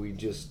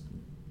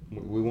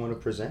we want to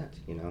present.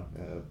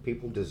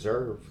 People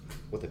deserve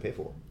what they pay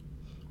for.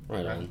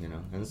 Right on.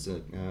 And it's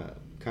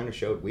kind of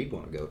showed we'd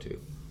want to go to.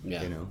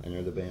 Yeah. And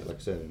they're the band, like I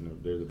said,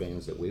 and they're the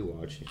bands that we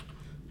watch.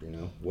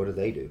 What do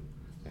they do?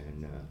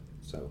 And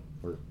so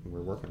we're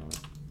working on it.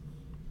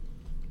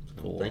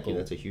 So Cool. Thank you.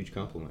 That's a huge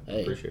compliment. I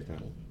appreciate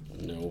that.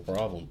 No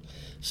problem.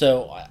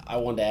 So I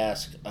wanted to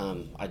ask.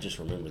 I just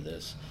remember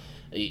this.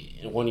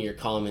 In one of your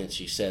comments,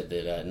 you said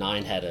that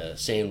Nine had a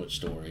sandwich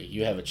story.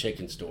 You have a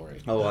chicken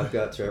story. Oh, I've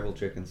got several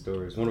chicken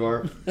stories. One of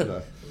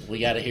our we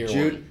got to hear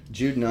Jude. one.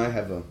 Jude and I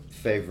have a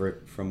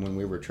favorite from when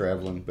we were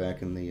traveling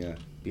back in the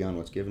Beyond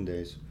What's Given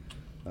days.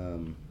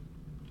 And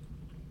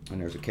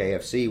there's a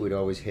KFC we'd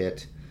always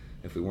hit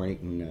if we weren't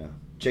eating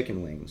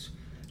chicken wings.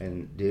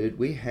 And dude,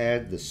 we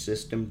had the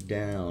system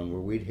down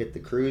where we'd hit the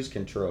cruise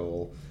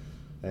control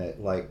at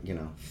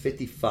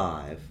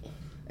 55.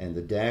 And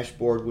the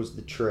dashboard was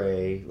the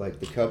tray,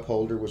 the cup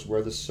holder was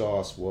where the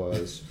sauce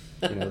was.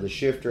 The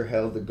shifter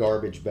held the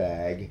garbage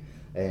bag,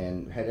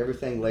 and had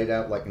everything laid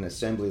out like an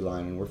assembly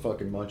line. And we're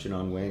fucking munching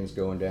on wings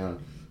going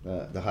down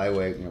the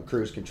highway,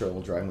 cruise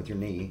control, driving with your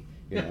knee,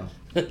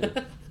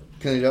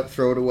 Clean it up,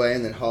 throw it away,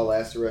 and then haul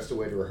ass the rest of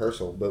the way to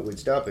rehearsal. But we'd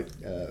stop at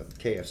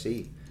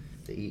KFC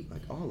to eat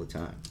all the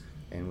time,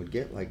 and would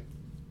get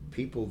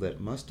people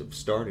that must have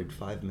started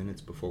 5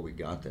 minutes before we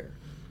got there.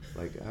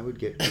 I would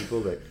get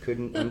people that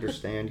couldn't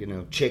understand,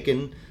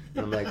 chicken.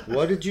 And I'm like,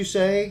 what did you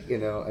say?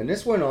 And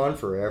this went on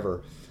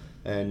forever.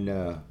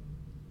 And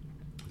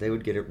they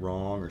would get it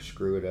wrong or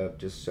screw it up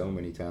just so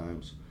many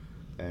times.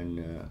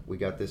 And we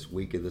got this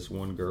week of this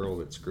one girl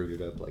that screwed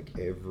it up like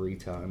every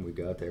time we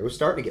got there. It was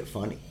starting to get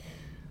funny.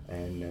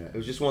 And it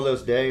was just one of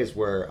those days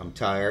where I'm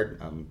tired,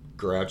 I'm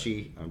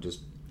grouchy, I'm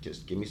just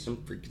give me some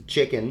freaking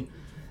chicken,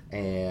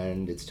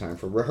 and it's time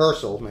for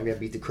rehearsal. Maybe I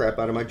beat the crap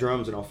out of my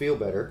drums and I'll feel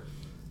better.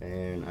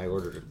 And I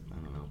ordered, I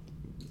don't know,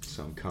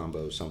 some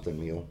combo something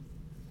meal.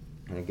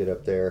 And I get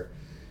up there,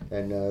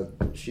 and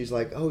she's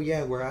like, "Oh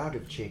yeah, we're out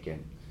of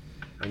chicken."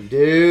 And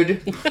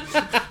dude,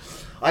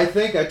 I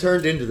think I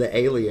turned into the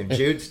alien.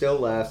 Jude still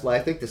laughs. I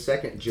think the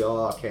second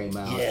jaw came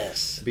out.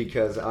 Yes.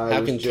 Because I How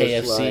was can just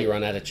KFC like,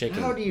 run out of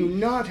chicken? how do you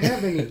not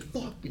have any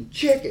fucking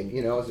chicken?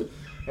 You know,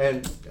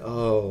 and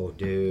oh,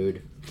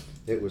 dude,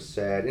 it was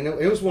sad. And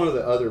it was one of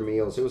the other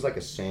meals. It was like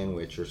a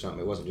sandwich or something.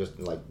 It wasn't just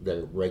like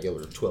the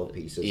regular 12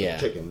 pieces of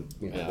chicken.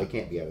 You know, they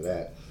can't be out of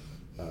that.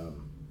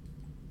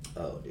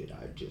 Oh, dude,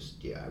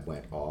 I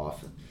went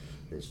off.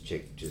 This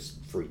chick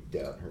just freaked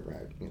out.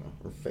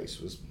 Her face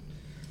was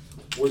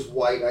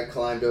white. I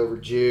climbed over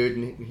Jude,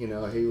 and he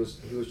was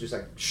just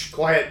like, shh,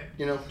 quiet,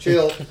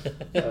 chill.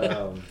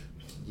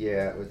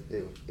 Yeah, it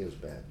was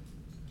bad.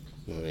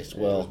 Nice. It was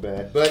Well,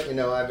 bad, but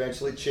I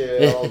eventually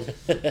chilled.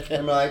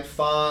 I'm like,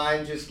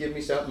 fine, just give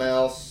me something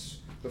else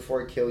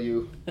before I kill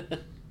you,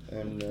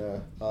 and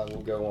I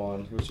will go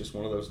on. It was just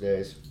one of those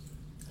days.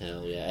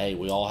 hell yeah. Hey,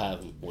 we all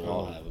have them. We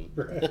all have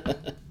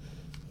them.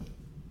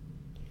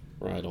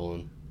 Right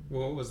on.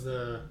 What was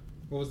the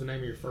name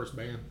of your first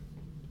band?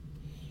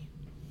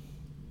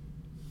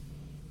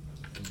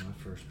 My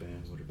first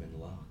band would have been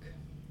Locke.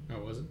 Oh,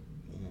 was it?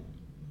 Yeah.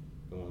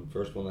 The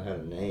first one that had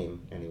a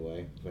name,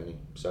 anyway, of any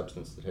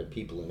substance that had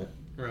people in it.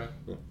 Right.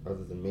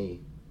 Other than me.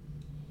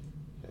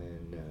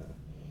 And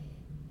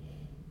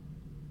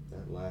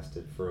that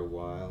lasted for a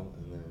while,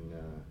 and then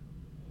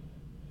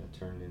that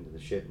turned into the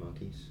Shit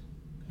Monkeys,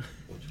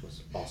 which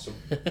was awesome.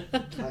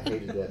 I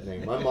hated that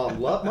name. My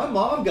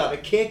mom got a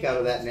kick out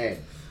of that name.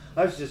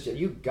 I was just,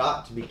 you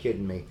got to be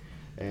kidding me.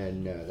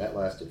 And that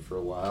lasted for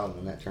a while, and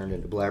then that turned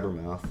into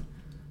Blabbermouth.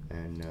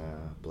 And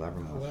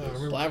Blabbermouth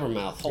was...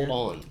 Blabbermouth,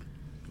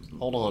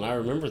 hold on, I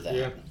remember that.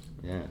 Yeah.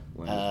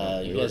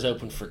 Yeah. You guys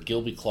opened for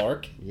Gilby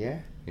Clark? Yeah.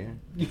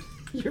 You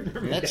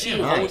remember That's that? you.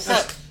 Nice.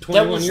 That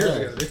 21 was years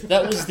ago, dude.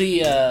 That was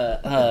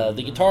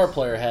the guitar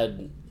player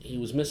he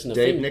was missing a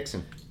Dave finger.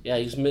 Nixon. Yeah,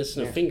 he was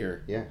missing a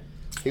finger. Yeah.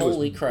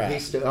 Holy crap.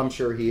 I'm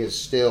sure he is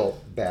still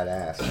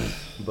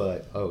badass.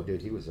 But, oh,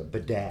 dude, he was a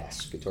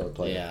badass guitar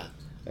player. Yeah.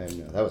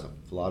 And that was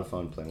a lot of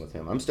fun playing with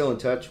him. I'm still in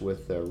touch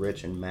with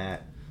Rich and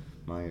Matt,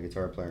 my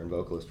guitar player and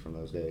vocalist from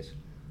those days.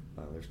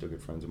 They're still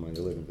good friends of mine.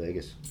 They live in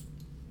Vegas.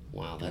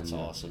 Wow, that's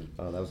awesome.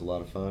 That was a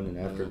lot of fun. And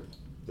after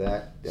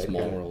that,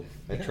 World.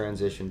 I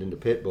transitioned into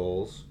Pit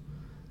Bulls.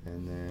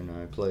 And then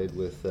I played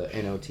with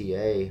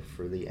NOTA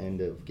for the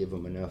end of Give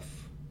 'Em Enough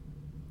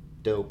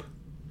Dope.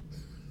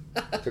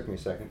 It took me a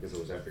second because it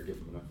was after Give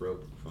 'Em Enough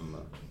Rope from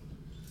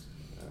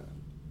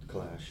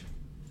Clash.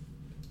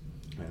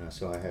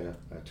 So I had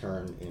a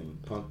turn in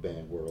punk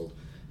band world,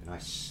 and I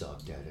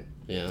sucked at it.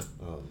 Yeah.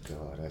 Oh,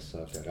 God, I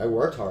sucked at it. I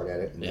worked hard at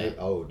it, and Yeah.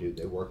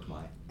 they worked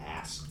my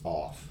ass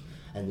off.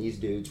 And these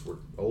dudes were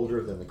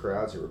older than the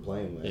crowds they were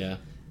playing with, Yeah.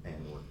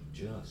 and were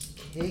just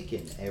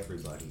kicking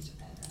everybody's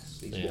ass.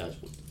 These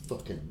guys were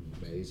fucking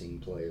amazing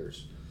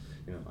players.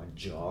 My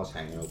jaw's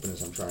hanging open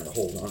as I'm trying to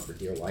hold on for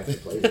dear life to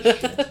play this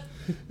shit.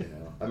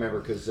 I remember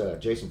because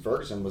Jason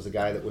Ferguson was the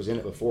guy that was in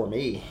it before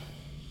me.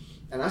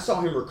 And I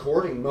saw him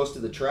recording most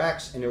of the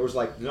tracks, and there was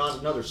like not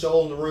another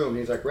soul in the room. And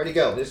he's like, "Ready,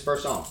 go! This is the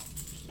first song,"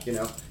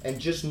 and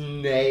just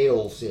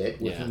nails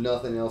it with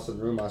nothing else in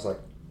the room. I was like,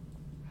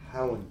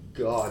 "How in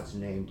God's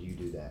name do you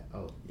do that?"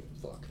 Oh,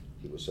 fuck,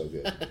 he was so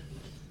good,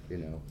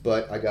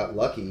 But I got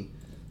lucky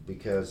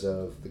because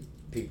of the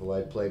people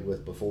I'd played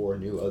with before,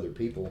 knew other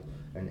people,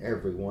 and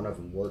every one of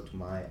them worked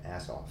my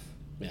ass off.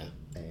 Yeah.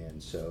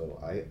 And so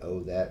I owe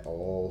that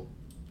all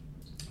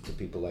to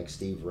people like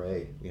Steve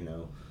Ray,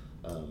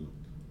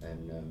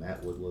 and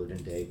Matt Woodward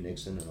and Dave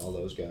Nixon and all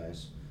those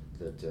guys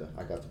that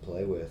I got to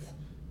play with,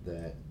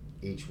 that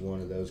each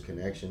one of those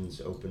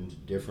connections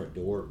opened different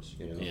doors,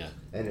 Yeah.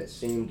 And it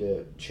seemed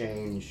to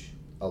change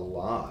a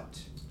lot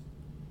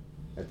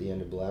at the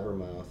end of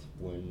Blabbermouth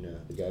when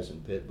the guys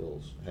in Pit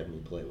Bulls had me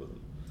play with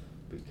them,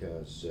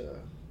 because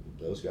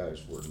those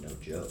guys were no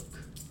joke.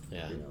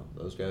 Yeah.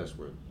 Those guys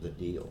were the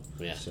deal.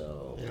 Yeah.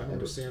 So I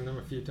remember seeing them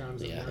a few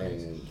times. Yeah.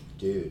 and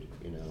dude,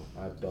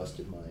 I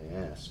busted my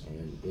ass,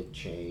 and it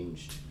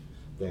changed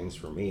things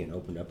for me and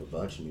opened up a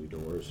bunch of new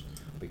doors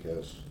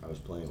because I was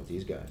playing with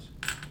these guys,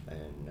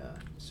 and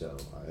so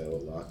I owe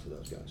a lot to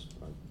those guys.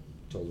 I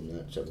told them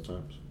that several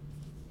times.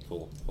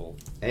 Cool.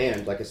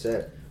 And like I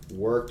said,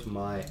 worked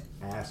my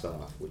ass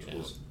off, which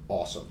was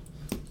awesome,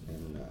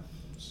 and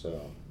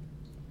so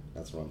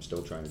that's what I'm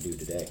still trying to do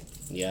today.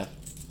 Yeah.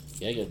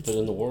 Yeah, you got to put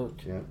in the work.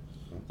 Yeah.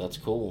 That's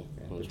cool.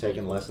 Yeah, I've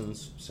taken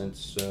lessons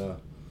since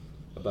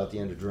about the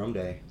end of Drum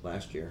Day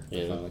last year.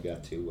 Yeah. I finally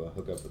got to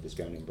hook up with this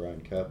guy named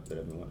Brian Cupp that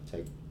I've been wanting to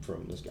take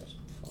from. This guy's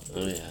fun.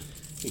 Oh, yeah.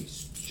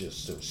 He's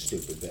just so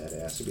stupid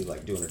badass. He'd be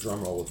like doing a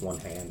drum roll with one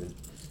hand, and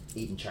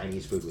eating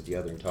Chinese food with the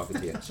other and talking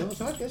to you. So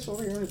I guess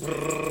over here.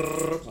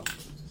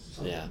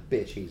 Yeah.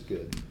 Bitch, he's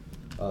good.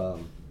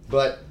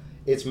 But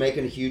it's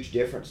making a huge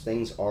difference.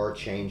 Things are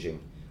changing.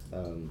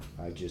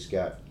 I just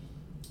got,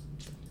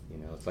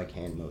 it's like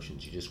hand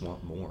motions. You just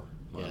want more.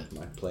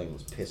 My playing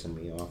was pissing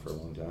me off for a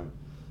long time,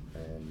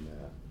 and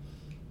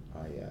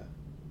I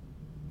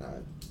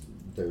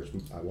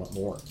want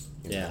more.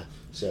 Yeah.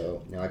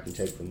 So now I can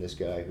take from this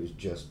guy who's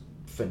just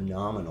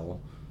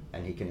phenomenal,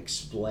 and he can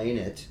explain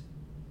it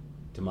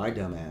to my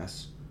dumb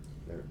ass.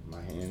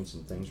 My hands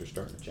and things are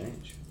starting to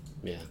change.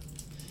 Yeah.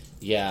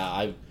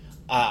 Yeah,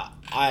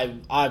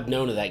 I've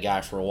known of that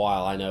guy for a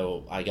while. I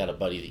know I got a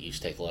buddy that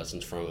used to take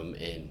lessons from him,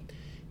 and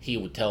he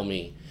would tell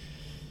me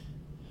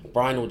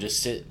Brian would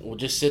just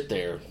sit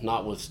there,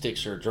 not with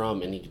sticks or a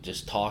drum, and he could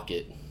just talk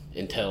it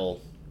and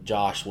tell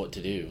Josh what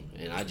to do.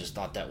 And I just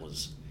thought that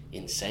was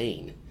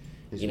insane.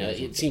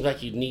 It seems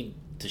like you'd need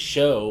to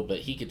show, but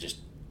he could just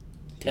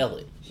tell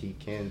it. He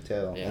can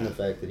tell, Yeah. and the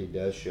fact that he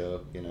does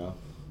show,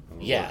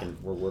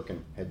 we're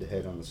working head to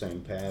head on the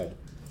same pad,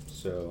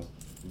 so.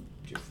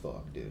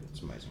 Fuck, dude,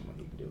 it's amazing what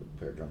he can do with a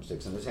pair of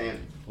drumsticks in his hand.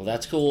 Well,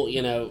 that's cool.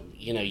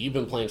 You've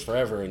been playing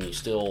forever, and you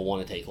still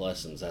want to take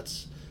lessons.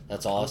 That's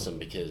awesome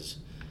because,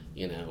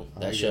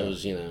 that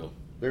shows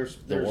there's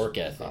the work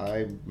ethic.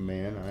 I'm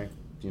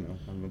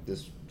with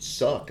this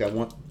suck. I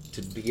want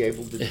to be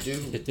able to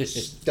do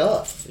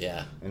stuff.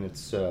 Yeah. And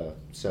it's I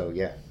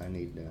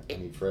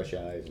need fresh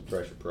eyes and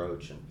fresh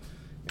approach, and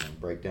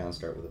break down.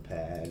 Start with a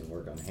pad and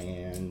work on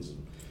hands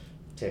and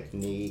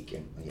technique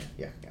and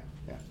yeah.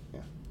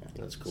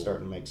 That's cool. It's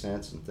starting to make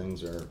sense, and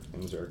things are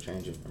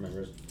changing. I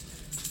remember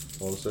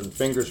all of a sudden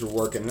fingers were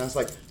working, and I was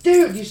like,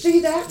 "Dude, you see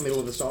that?"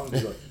 Middle of the song,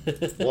 he's like,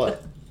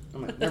 "What?"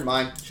 I'm like, "Never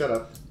mind, shut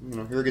up.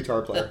 You're a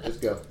guitar player.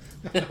 Just go."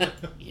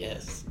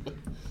 Yes.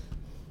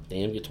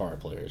 Damn guitar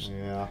players.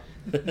 Yeah,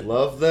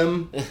 love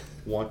them,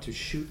 want to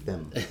shoot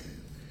them.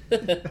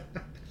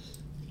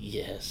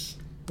 Yes.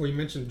 Well, you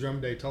mentioned Drum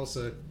Day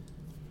Tulsa.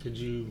 Could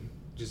you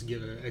just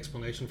give an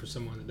explanation for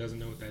someone that doesn't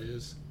know what that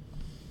is?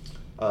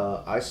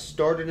 I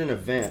started an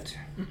event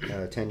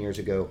 10 years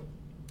ago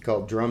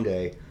called Drum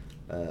Day.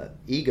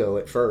 Ego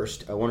at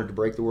first. I wanted to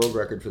break the world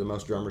record for the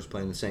most drummers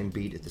playing the same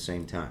beat at the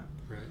same time.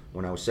 Right.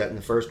 When I was setting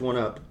the first one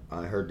up,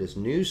 I heard this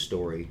news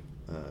story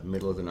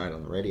middle of the night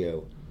on the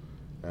radio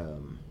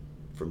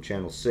from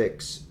Channel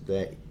 6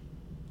 that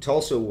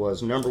Tulsa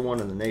was number one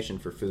in the nation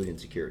for food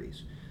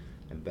insecurities.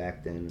 And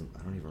back then, I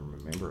don't even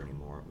remember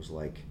anymore. It was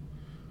like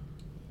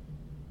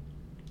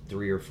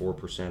 3 or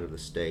 4% of the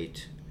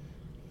state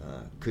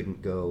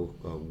couldn't go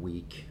a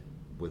week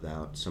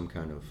without some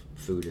kind of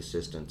food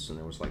assistance, and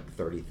there was like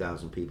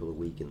 30,000 people a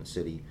week in the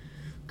city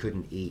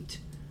couldn't eat,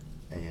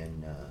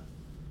 and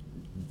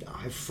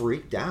I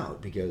freaked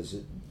out because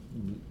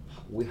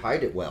we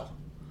hide it well,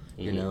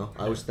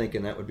 I was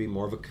thinking that would be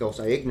more of a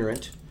coastal,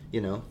 ignorant,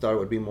 thought it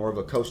would be more of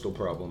a coastal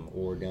problem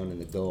or down in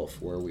the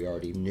Gulf where we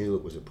already knew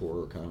it was a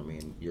poorer economy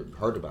and you'd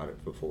heard about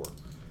it before,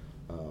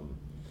 and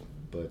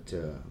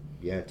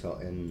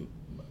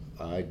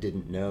I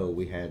didn't know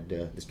we had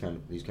these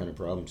kind of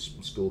problems.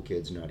 School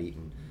kids not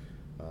eating,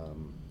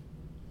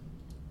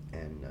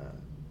 and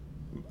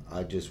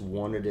I just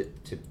wanted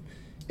it to.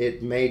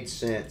 It made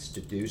sense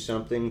to do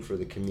something for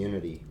the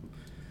community.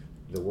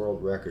 The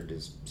world record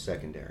is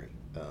secondary.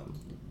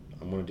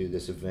 I'm going to do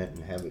this event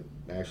and have it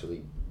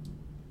actually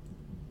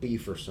be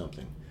for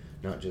something,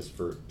 not just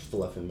for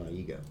fluffing my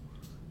ego.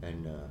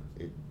 And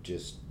it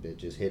just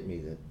hit me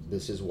that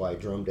this is why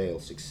Drum Day will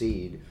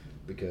succeed.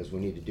 Because we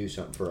need to do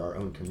something for our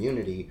own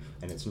community,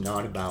 and it's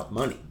not about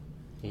money,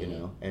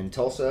 And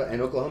Tulsa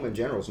and Oklahoma in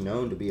general is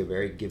known to be a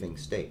very giving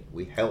state.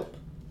 We help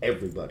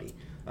everybody.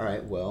 All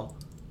right, well,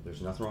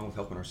 there's nothing wrong with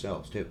helping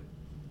ourselves too.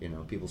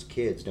 People's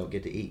kids don't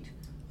get to eat.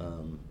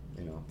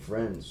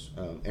 Friends,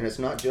 and it's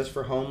not just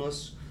for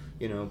homeless.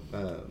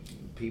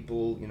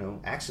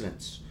 People.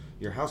 Accidents.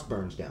 Your house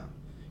burns down.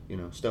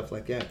 Stuff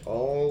like that.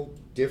 All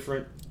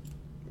different,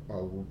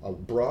 a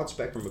broad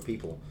spectrum of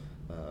people.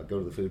 Go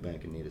to the food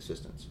bank and need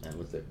assistance, and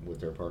with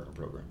their partner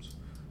programs,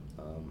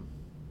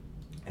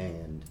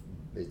 and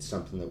it's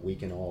something that we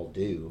can all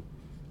do,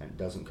 and it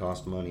doesn't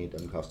cost money. It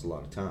doesn't cost a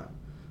lot of time.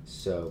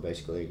 So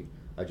basically,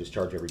 I just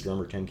charge every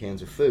drummer 10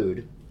 cans of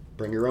food.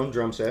 Bring your own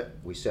drum set.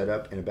 We set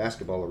up in a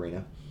basketball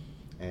arena,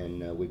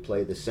 and we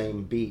play the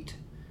same beat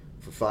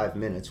for 5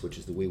 minutes, which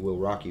is the "We Will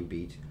Rock You"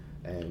 beat,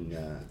 and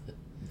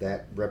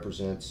that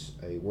represents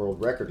a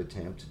world record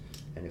attempt.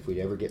 And if we'd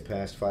ever get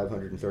past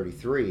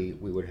 533,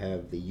 we would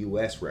have the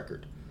U.S.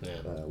 record.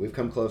 Yeah. We've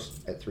come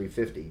close at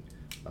 350,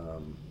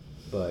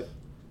 but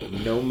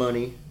no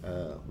money.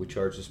 We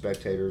charge the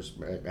spectators.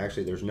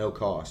 Actually, there's no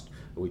cost.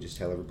 We just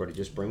tell everybody,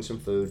 just bring some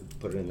food,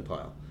 put it in the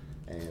pile.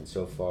 And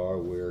so far,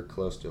 we're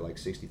close to like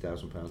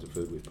 60,000 pounds of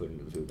food we've put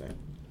into the food bank.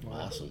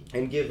 Awesome.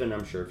 And given,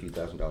 I'm sure, a few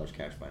 $1,000s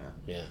cash by now.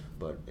 Yeah.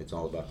 But it's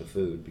all about the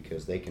food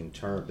because they can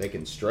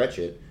stretch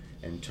it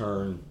and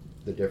turn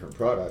the different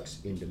products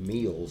into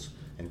meals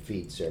and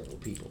feed several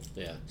people.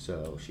 Yeah.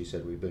 So she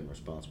said we've been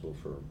responsible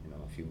for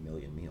a few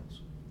million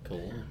meals.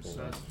 Cool.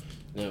 So,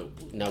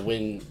 Now,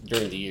 when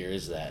during the year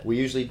is that? We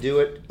usually do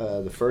it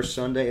the first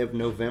Sunday of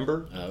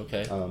November. Oh,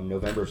 okay.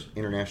 November's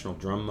International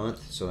Drum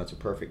Month, so that's a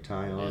perfect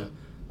tie-on.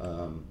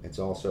 It's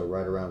also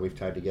right around, we've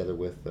tied together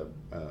with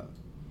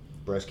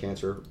breast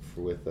cancer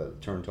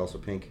with Turn Tulsa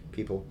Pink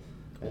people,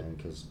 and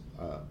because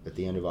at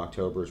the end of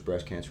October is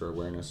breast cancer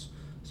awareness,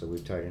 so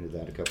we've tied into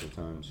that a couple of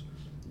times.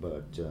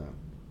 But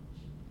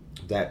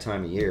that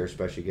time of year,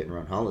 especially getting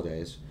around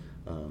holidays,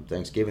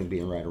 Thanksgiving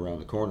being right around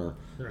the corner,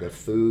 the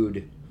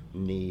food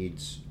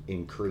needs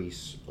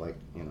increase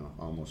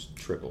almost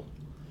triple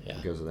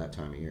because of that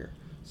time of year.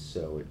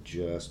 So it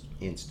just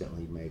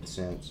instantly made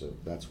sense. So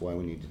that's why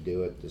we need to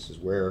do it. This is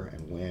where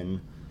and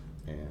when,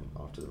 and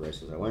off to the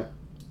races I went.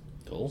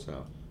 Cool.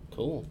 So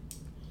cool.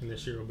 And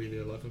this year will be the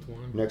 11th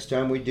one. Next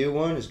time we do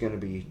one is going to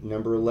be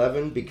number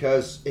 11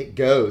 because it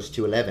goes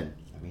to 11.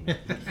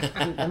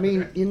 I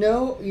mean,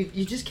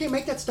 you just can't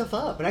make that stuff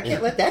up, and I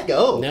can't let that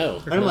go.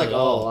 No. And I'm like,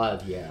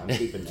 I'm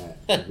keeping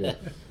that.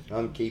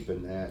 I'm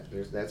keeping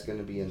that. That's going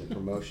to be in the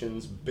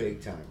promotions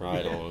big time.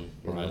 Right on.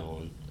 Right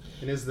on.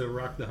 And is the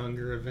Rock the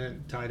Hunger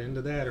event tied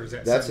into that, or is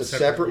that That's a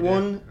separate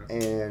one? Oh.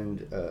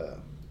 And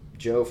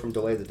Joe from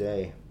Delay the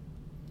Day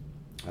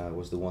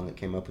was the one that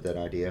came up with that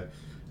idea.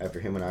 After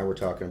him and I were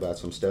talking about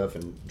some stuff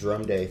and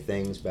drum day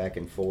things back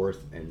and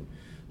forth and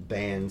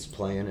bands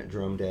playing at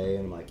drum day,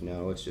 and I'm like,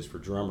 no, it's just for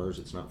drummers,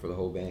 it's not for the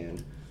whole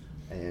band.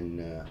 And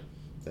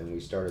then we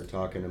started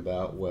talking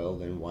about, well,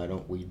 then why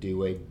don't we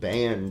do a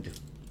band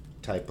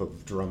type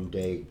of drum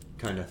day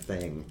kind of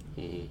thing?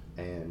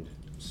 And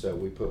so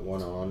we put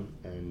one on,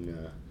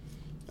 and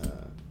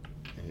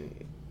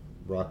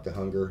Rock the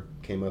Hunger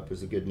came up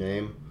as a good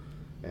name,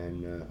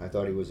 and I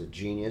thought he was a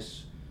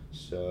genius.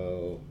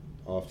 So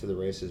off to the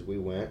races we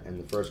went, and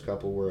the first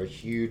couple were a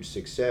huge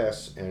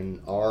success,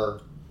 and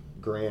our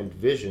grand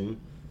vision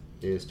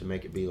is to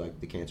make it be like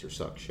the Cancer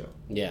Sucks show.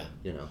 Yeah.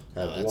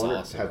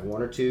 Have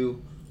one or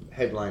two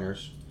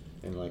headliners,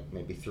 and like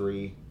maybe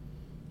 3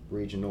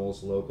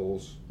 regionals,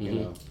 locals,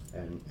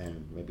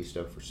 and maybe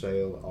stuff for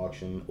sale,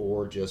 auction,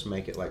 or just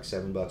make it like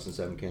 $7 and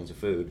 7 cans of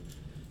food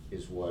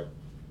is what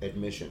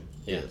admission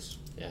is.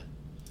 Yeah.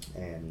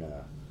 And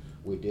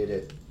we did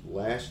it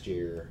last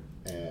year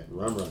at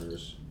Rum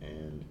Runners,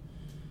 and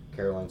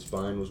Caroline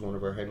Spine was one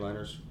of our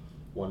headliners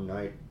one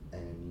night,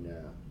 and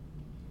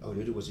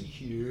it was a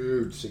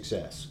huge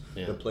success.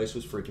 Yeah. The place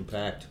was freaking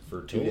packed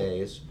for 2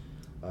 days,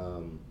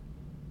 and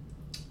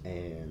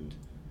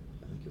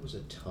I think it was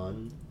a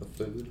ton of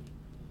food,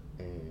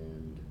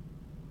 and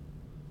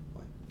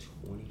like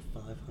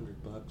 $2,500,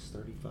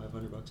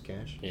 $3,500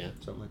 cash,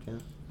 something like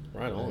that.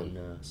 Right on.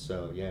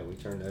 And we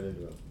turned that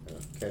into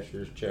a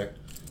cashier's check,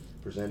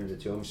 presented it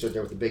to him. We stood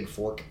there with a big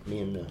fork,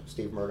 me and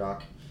Steve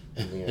Murdoch,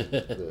 and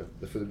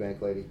the food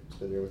bank lady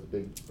stood there with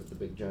the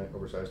big giant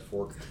oversized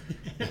fork,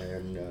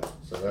 and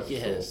so that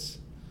was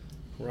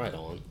cool. Right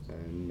on.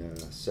 And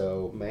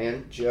so,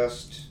 man,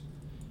 just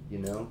I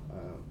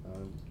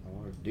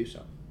wanted to do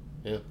something.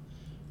 Yeah,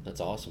 that's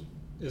awesome.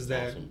 Is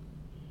that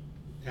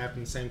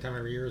happen the same time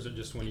every year, or is it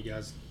just when you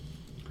guys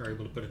are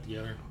able to put it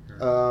together?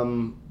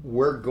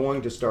 We're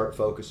going to start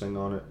focusing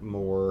on it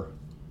more.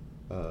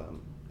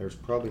 There's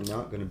probably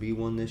not going to be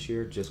one this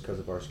year just because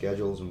of our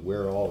schedules, and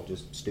we're all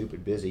just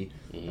stupid busy.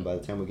 And by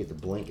the time we get to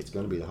blink, it's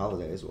going to be the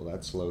holidays. Well,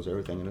 that slows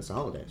everything, and it's the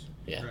holidays.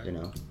 Yeah. Right.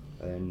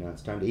 And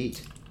it's time to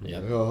eat. Yeah.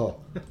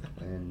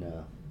 And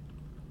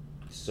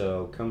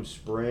so come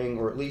spring,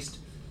 or at least,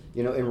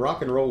 in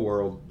rock and roll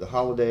world, the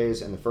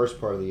holidays and the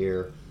first part of the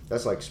year,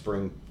 that's like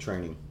spring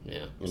training.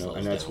 Yeah.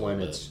 And that's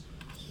when it's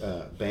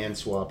band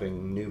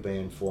swapping, new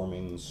band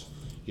formings.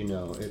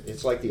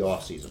 It's like the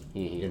off season.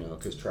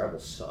 Because travel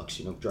sucks.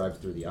 You don't drive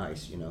through the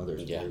ice.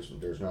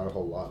 There's not a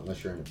whole lot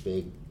unless you're in a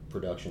big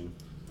production.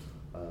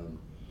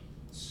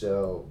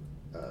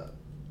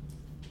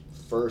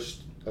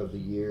 First of the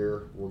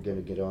year, we're going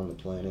to get on the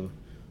planning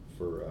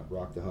for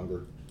Rock the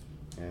Hunger,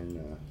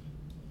 and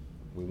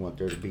we want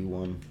there to be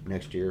one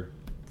next year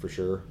for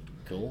sure.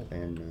 Cool.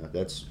 And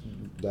that's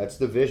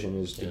the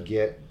vision, is to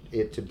get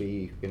it to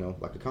be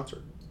like a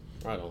concert.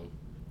 Right on.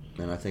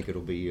 And I think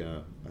it'll be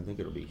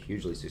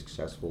hugely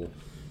successful.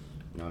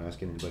 Not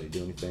asking anybody to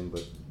do anything,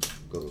 but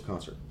go to a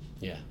concert.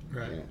 Yeah.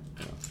 Right.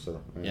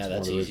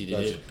 That's easy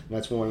to do.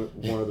 That's one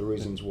of the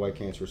reasons why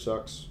Cancer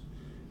Sucks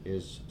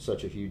is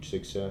such a huge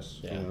success.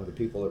 Yeah. The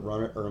people that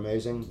run it are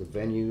amazing. The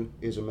venue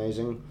is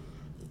amazing.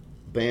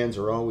 Bands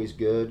are always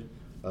good.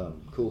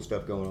 Cool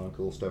stuff going on.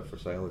 Cool stuff for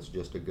sale. It's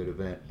just a good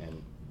event,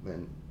 and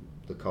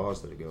the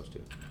cause that it goes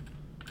to.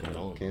 Right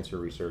on. Cancer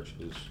research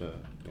is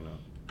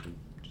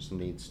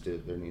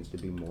there needs to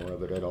be more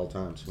of it at all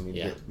times. We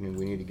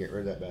need to get rid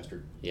of that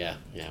bastard. Yeah,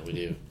 we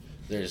do.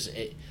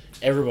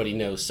 Everybody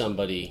knows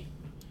somebody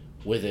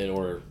with it,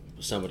 or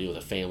somebody with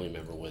a family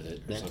member with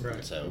it, or something.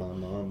 Right. So my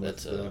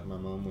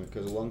mom went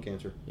because of lung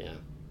cancer. Yeah,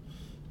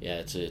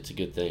 it's a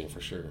good thing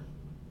for sure,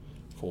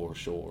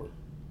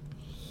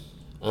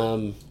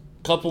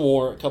 Couple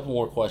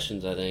more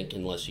questions, I think,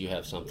 unless you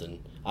have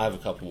something. I have a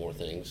couple more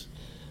things.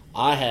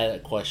 I had a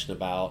question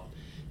about.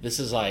 This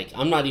is like,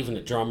 I'm not even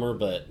a drummer,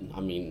 but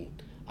I mean,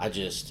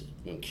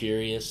 I'm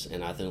curious,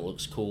 and I think it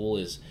looks cool.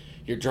 Is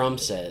your drum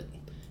set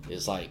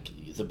is like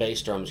the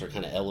bass drums are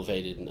kind of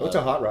elevated. And it's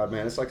a hot rod,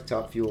 man. It's like a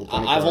Top Fuel.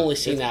 I've only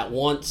seen that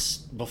once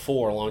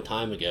before, a long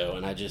time ago,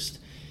 and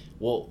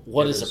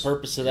what is the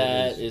purpose of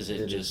that? Is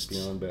it just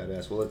beyond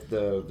badass? Well,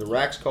 the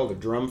rack's called a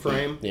drum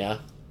frame. Yeah.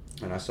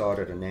 And I saw it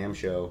at a NAMM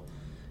show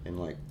in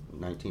like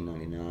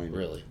 1999.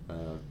 Really?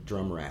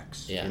 Drum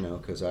racks. Yeah.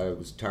 Because I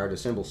was tired of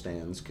cymbal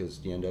stands because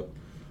you end up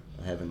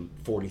having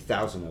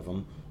 40,000 of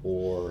them,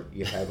 or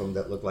you have them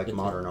that look like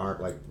modern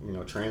art, like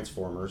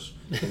Transformers.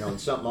 And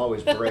something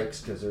always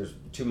breaks because there's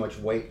too much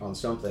weight on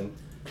something.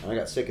 And I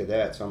got sick of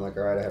that, so I'm like,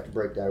 all right, I have to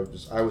break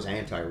that. I was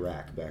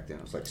anti-rack back then.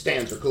 I was like,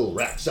 stands are cool,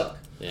 racks suck.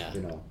 Yeah.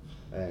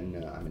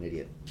 And I'm an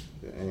idiot.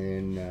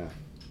 And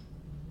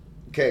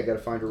okay, got to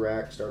find a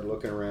rack. Started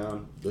looking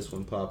around. This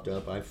one popped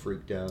up. I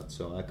freaked out,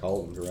 so I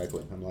called them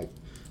directly. I'm like,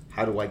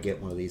 how do I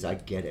get one of these? I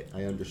get it.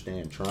 I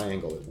understand.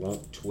 Triangle. It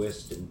won't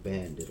twist and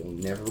bend. It'll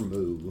never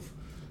move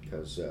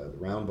because the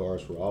round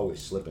bars were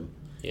always slipping.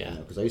 Yeah.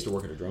 Because I used to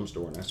work at a drum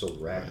store and I sold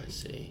rack. I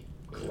see.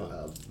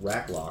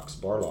 Rack locks,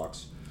 bar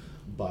locks,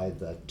 by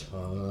the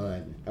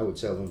ton. I would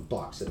sell them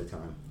blocks at a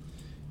time,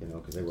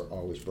 because they were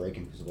always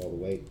breaking because of all the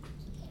weight.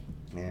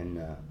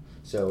 And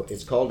so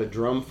it's called a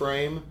drum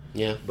frame.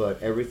 Yeah.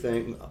 But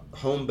everything,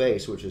 home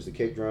bass, which is the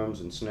kick drums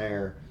and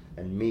snare,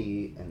 and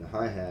me and the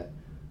hi-hat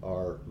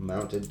are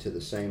mounted to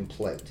the same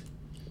plate.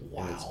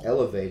 Wow. And it's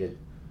elevated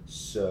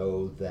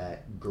so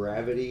that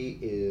gravity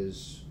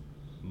is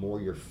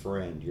more your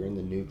friend. You're in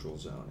the neutral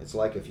zone. It's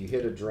like if you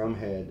hit a drum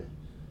head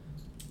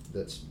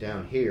that's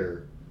down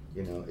here,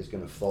 it's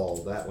going to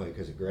fall that way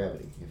because of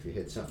gravity. If you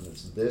hit something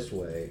that's this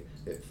way,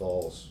 it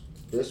falls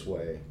this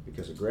way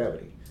because of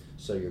gravity.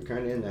 So you're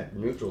kind of in that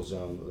neutral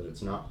zone that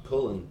it's not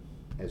pulling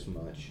as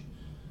much,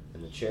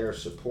 and the chair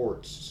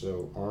supports,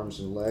 so arms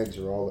and legs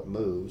are all that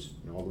moves,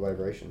 and all the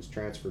vibrations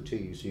transfer to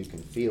you so you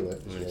can feel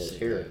it as well as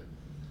hear it.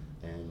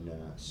 And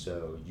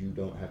so you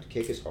don't have to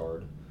kick as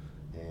hard,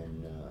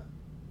 and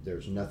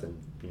there's nothing,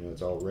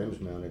 it's all rims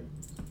mounted,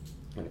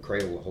 and a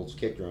cradle that holds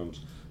kick drums,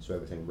 so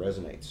everything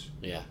resonates.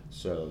 Yeah.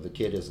 So the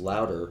kit is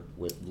louder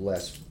with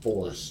less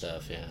force. Less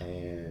stuff, yeah.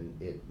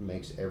 And it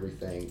makes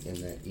everything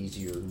in that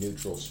easier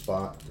neutral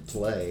spot to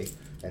play.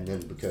 And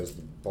then because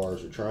the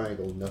bars are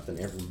triangle, nothing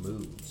ever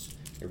moves.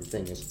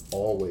 Everything is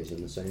always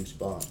in the same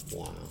spot.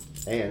 Wow.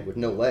 And with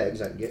no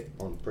legs, I can get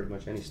on pretty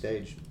much any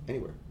stage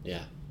anywhere.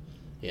 Yeah.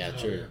 Yeah,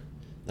 true. Yeah.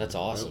 That's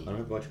awesome. I don't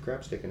have a bunch of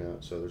crap sticking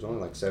out, so there's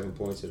only like 7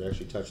 points that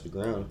actually touch the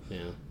ground. Yeah.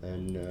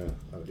 And,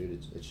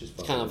 dude, it's just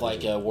fun. It's kind of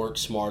like a work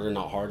smarter,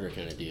 not harder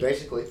kind of deal.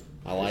 Basically.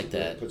 I like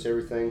that. Puts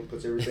everything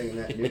in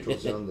that neutral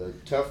zone. The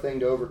tough thing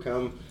to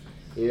overcome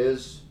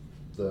is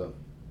the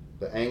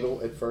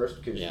angle at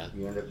first, because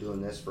you end up doing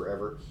this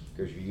forever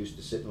because you're used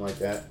to sitting like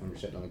that when you're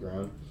sitting on the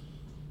ground.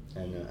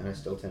 And I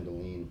still tend to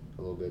lean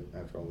a little bit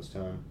after all this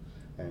time.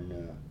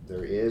 And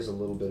there is a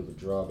little bit of a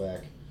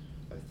drawback,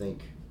 I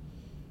think,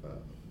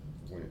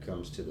 when it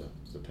comes to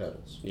the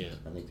pedals. Yeah.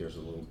 I think there's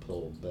a little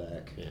pull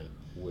back,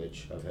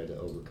 which I've had to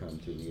overcome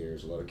through the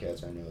years. A lot of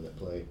cats I know that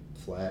play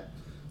flat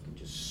can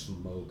just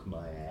smoke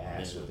my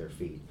ass with their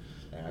feet.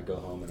 And I go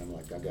home and I'm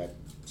like, I got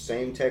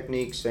same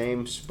technique,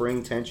 same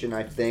spring tension,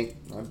 I think.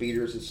 My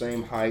beater's the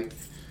same height,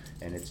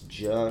 and it's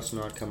just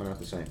not coming out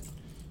the same,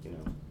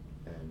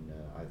 And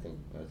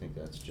I think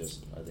that's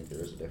just, I think there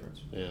is a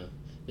difference. Yeah.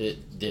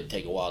 It did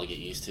take a while to get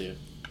used to.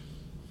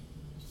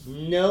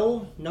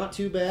 No, not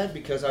too bad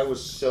because I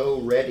was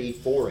so ready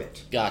for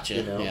it. Gotcha.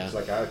 It's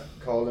like I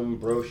called them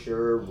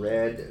brochure,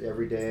 read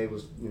every day,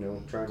 was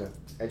trying to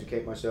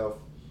educate myself.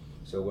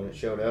 So when it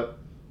showed up,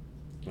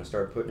 I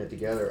started putting it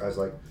together. I was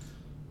like,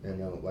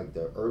 like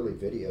the early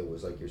video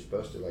was like you're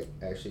supposed to like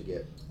actually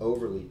get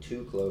overly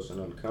too close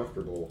and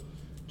uncomfortable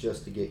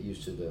just to get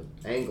used to the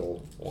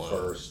angle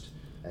first,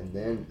 and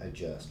then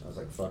adjust. I was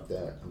like, fuck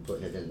that. I'm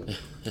putting it in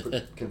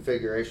the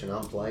configuration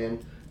I'm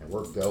playing. And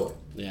we're going.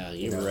 Yeah,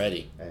 you were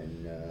ready.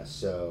 And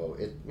so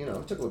it,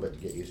 it took a little bit to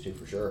get used to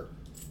for sure,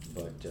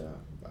 but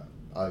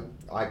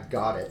I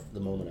got it the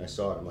moment I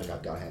saw it. I'm like,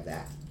 I've got to have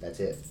that. That's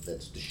it.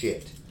 That's the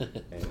shit.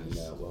 And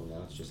well,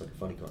 now it's just like a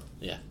funny car.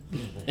 Yeah.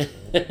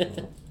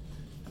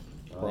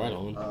 Right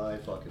on. I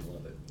fucking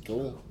love it.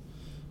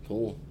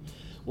 Cool.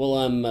 Well,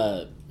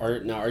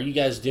 are you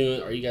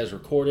guys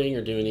recording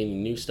or doing any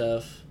new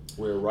stuff?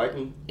 We're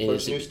writing new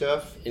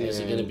stuff. And is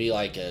it going to be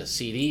like a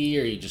CD,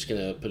 or are you just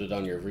going to put it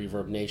on your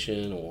Reverb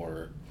Nation,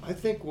 or? I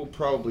think we'll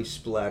probably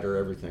splatter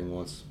everything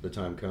once the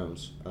time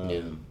comes.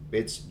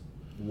 It's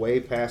way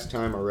past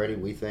time already,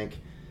 we think,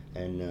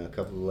 and a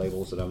couple of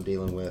labels that I'm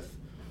dealing with,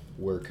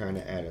 we're kind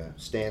of at a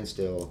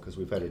standstill because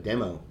we've had a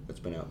demo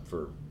that's been out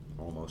for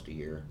almost a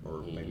year,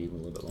 or maybe even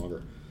a little bit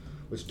longer.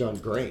 It's done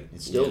great.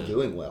 It's still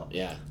doing well.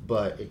 Yeah.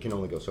 But it can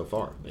only go so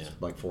far. It's Yeah.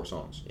 like 4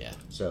 songs. Yeah.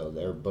 So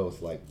they're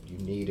both like, you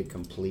need a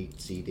complete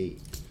CD.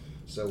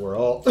 So we're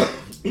all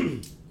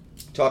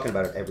talking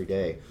about it every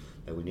day,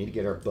 that we need to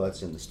get our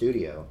butts in the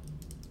studio,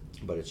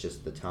 but it's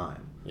just the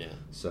time. Yeah.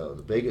 So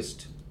the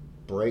biggest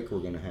break we're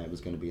going to have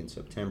is going to be in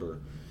September,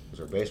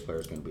 because our bass player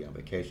is going to be on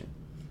vacation.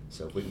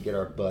 So if we can get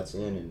our butts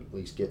in and at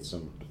least get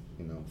some,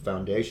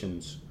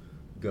 foundations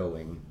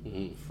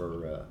going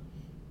for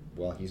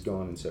while he's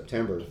gone in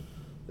September,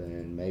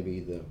 then maybe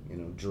the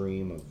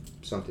dream of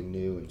something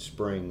new in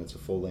spring that's a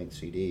full-length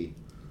CD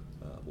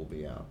will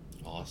be out.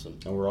 Awesome.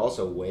 And we're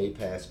also way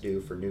past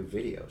due for new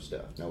video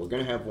stuff. Now we're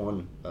going to have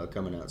one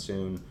coming out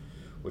soon,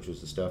 which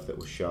was the stuff that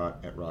was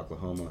shot at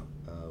Rocklahoma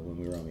when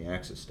we were on the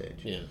Axis stage.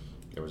 Yeah.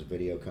 There was a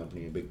video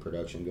company, a big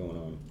production going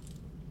on.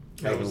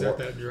 Oh, was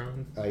that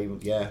drone?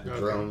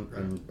 Drone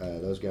and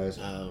those guys.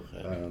 Oh,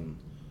 okay.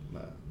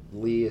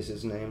 Lee is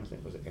his name. I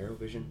think was it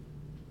Aerovision.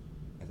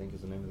 I think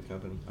is the name of the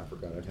company. I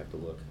forgot. I'd have to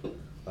look.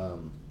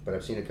 But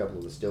I've seen a couple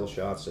of the still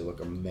shots. They look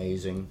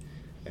amazing.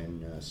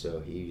 And so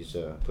he's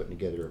putting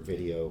together a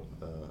video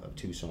of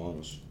 2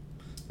 songs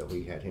that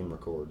we had him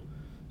record.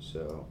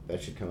 So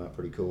that should come out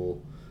pretty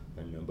cool.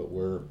 And but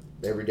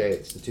every day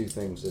it's the 2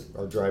 things that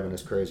are driving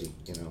us crazy.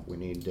 We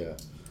need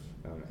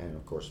and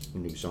of course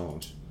new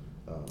songs.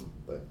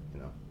 But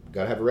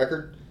gotta have a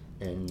record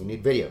and we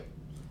need video.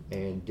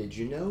 And did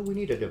you know we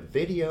needed a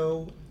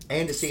video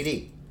and a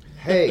CD?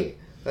 Hey,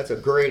 that's a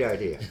great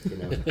idea.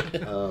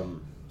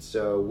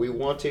 So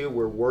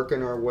we're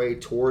working our way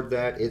toward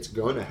that. It's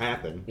going to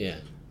happen. Yeah.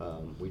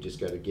 We just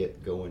got to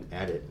get going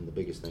at it, and the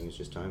biggest thing is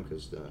just time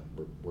because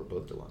we're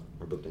booked a lot.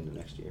 We're booked into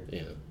next year.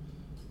 Yeah.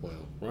 Wow.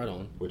 Right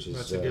on. Which is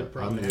That's a good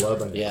problem I'm to have.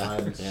 loving it.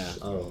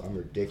 Yeah. I'm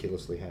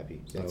ridiculously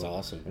happy. That's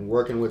awesome. And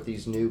working with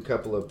these new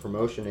couple of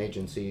promotion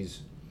agencies,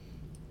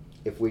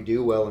 if we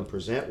do well and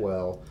present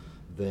well,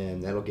 then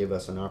that'll give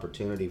us an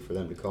opportunity for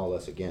them to call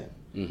us again.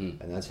 Mm-hmm.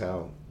 And that's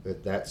how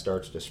that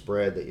starts to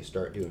spread, that you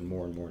start doing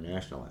more and more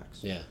national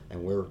acts. Yeah.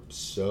 And we're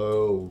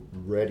so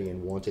ready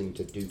and wanting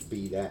to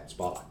be that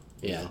spot.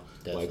 Yeah,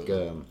 definitely.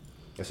 Like,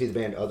 I see the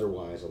band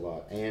Otherwise a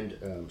lot, and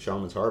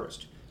Shaman's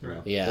Harvest.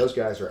 Right. Yeah. Those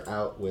guys are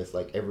out with,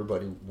 like,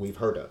 everybody we've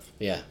heard of.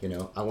 Yeah.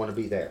 I want to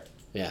be there.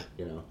 Yeah.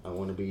 I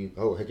want to be,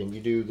 hey, can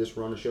you do this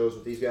run of shows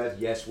with these guys?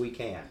 Yes, we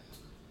can.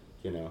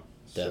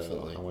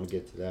 Definitely. So I want to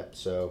get to that.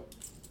 So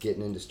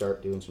getting in to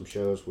start doing some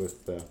shows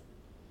with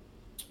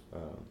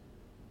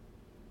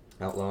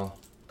Outlaw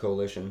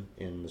Coalition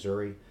in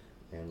Missouri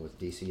and with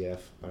DCF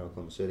in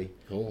Oklahoma City.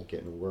 Cool.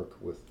 Getting to work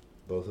with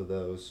both of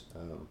those.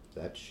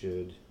 That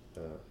should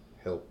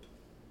help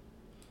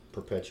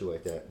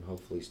perpetuate that, and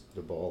hopefully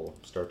the ball will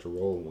start to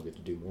roll and we'll get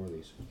to do more of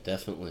these.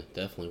 Definitely.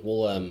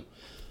 Well,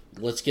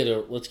 let's get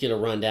a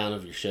rundown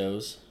of your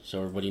shows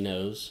so everybody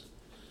knows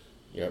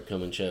your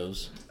upcoming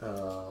shows. Let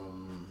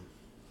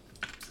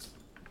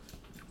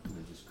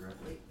me just grab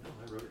it. No,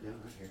 I wrote it down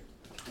right here.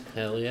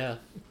 Hell yeah.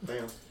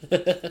 Bam.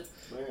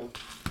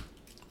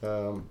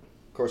 Of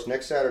course,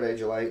 next Saturday,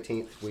 July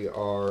 18th, we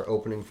are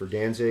opening for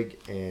Danzig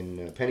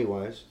and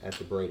Pennywise at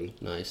the Brady.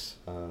 Nice.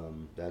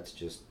 That's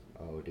just,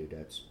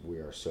 we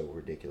are so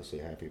ridiculously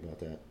happy about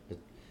that.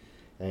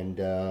 And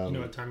You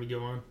know what time you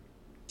go on?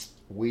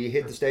 we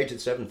hit the stage at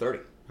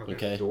 7:30.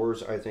 Okay.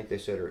 Doors, I think they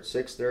said, are at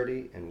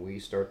 6:30, and we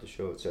start the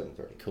show at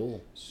 7:30.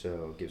 Cool.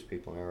 So it gives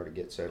people an hour to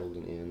get settled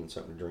and in and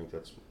something to drink.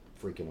 That's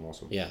freaking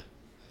awesome. Yeah.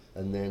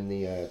 And then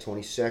the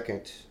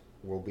 22nd,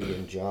 we'll be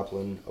in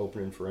Joplin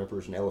opening for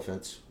Emperors and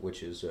Elephants,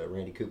 which is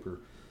Randy Cooper,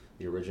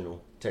 the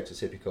original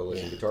Texas Hippie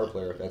Coalition guitar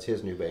player. That's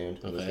his new band.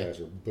 Okay. Those guys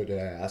are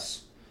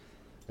badass.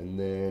 And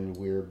then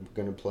we're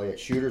going to play at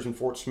Shooters in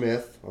Fort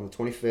Smith on the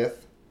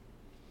 25th.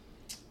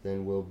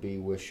 Then we'll be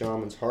with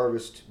Shaman's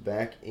Harvest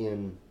back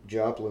in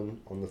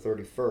Joplin on the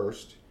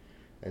 31st.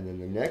 And then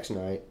the next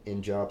night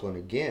in Joplin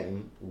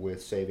again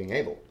with Saving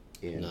Abel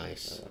in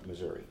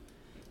Missouri.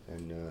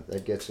 And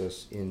that gets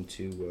us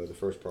into the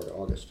first part of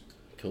August.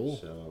 Cool.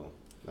 So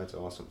that's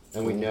awesome.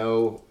 And we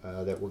know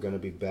that we're going to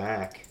be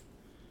back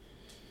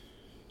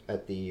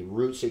at the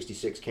Route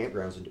 66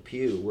 campgrounds in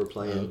Depew. We're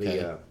playing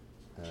the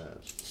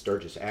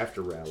Sturgis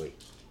After Rally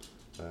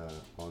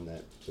on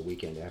the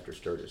weekend after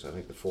Sturgis. I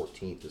think the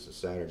 14th is a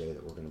Saturday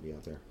that we're going to be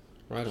out there.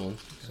 Right on.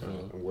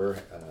 And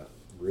we're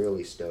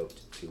really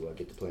stoked to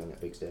get to play on that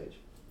big stage.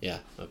 Yeah,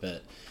 I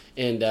bet.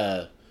 And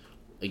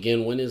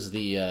again, when is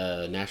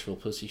the Nashville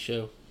Pussy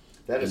Show?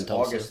 That is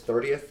August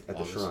 30th at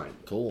the Shrine.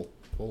 Cool.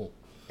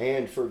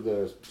 And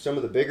for some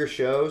of the bigger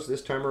shows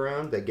this time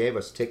around, they gave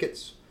us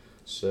tickets.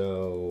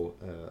 So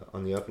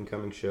on the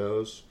up-and-coming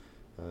shows,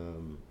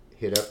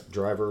 hit up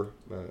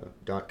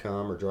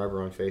Dryvr.com or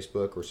Dryvr on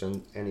Facebook or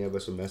send any of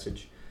us a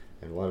message.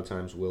 And a lot of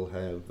times we'll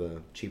have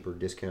cheaper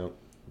discount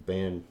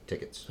band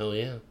tickets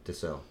to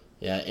sell.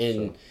 Yeah,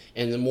 and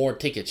the more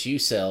tickets you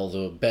sell,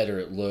 the better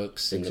it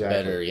looks and the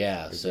better,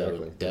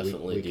 so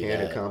definitely we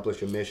can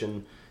accomplish a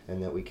mission,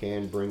 and that we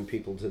can bring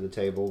people to the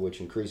table, which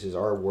increases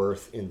our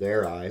worth in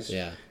their eyes.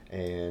 Yeah.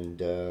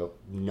 And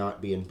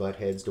not being butt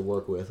heads to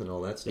work with and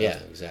all that stuff. Yeah,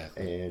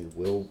 exactly. And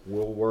we'll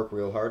work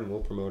real hard and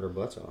we'll promote our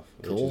butts off.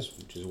 Cool.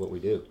 Which is what we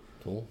do.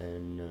 Cool.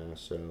 And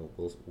so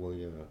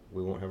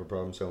we won't have a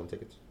problem selling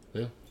tickets.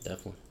 Yeah,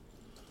 definitely.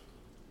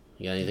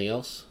 You got anything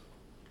else?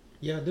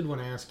 Yeah, I did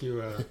want to ask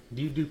you,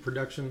 do you do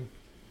production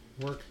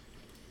work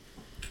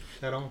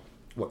at all?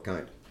 What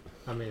kind?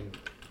 I mean,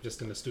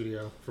 just in the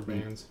studio for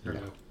bands? Or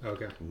no?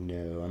 Okay.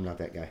 No, I'm not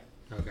that guy.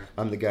 Okay.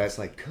 I'm the guy that's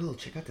like, cool,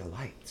 check out the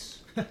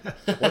lights.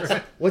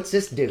 What's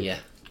this do? Yeah.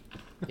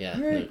 Yeah.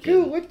 Hey, No cool,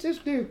 kidding. what's this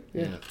do?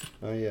 Yeah.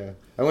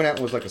 I went out and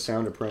was like a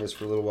sound apprentice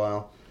for a little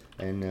while,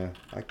 and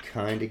I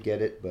kind of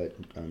get it, but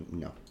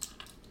no.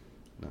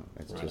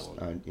 It's Right just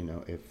on.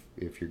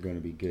 if you're going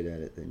to be good at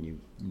it, then you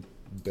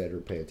better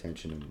pay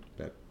attention,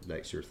 and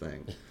that's your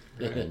thing.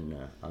 And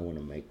I want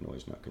to make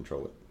noise, not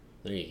control it.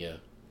 There you go.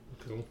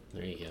 Cool.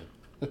 There you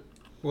go.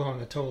 Well,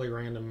 on a totally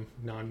random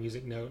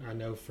non-music note, I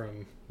know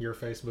from your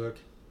Facebook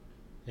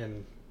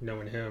and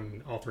knowing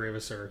him, all three of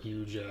us are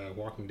huge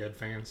Walking Dead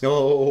fans.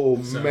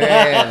 Oh So-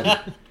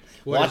 man!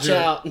 Watch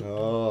out.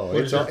 Oh, What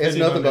it's is your it's opinion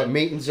nothing on but that?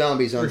 meat and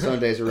zombies on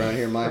Sundays around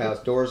here in my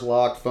house. Doors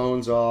locked,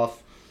 phones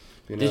off.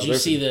 Did you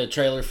see the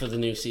trailer for the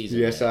new season?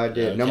 Yes, yet? I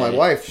did. Okay. No, my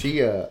wife,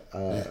 she,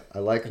 I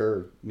like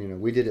her.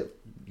 We did it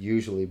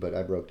usually, but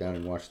I broke down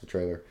and watched the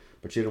trailer.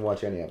 But she didn't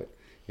watch any of it,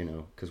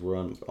 because we're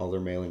on all their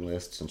mailing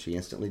lists, and she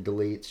instantly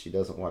deletes. She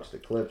doesn't watch the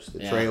clips, the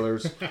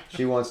trailers.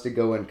 She wants to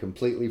go in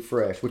completely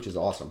fresh, which is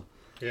awesome.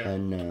 Yeah.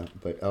 And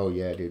but oh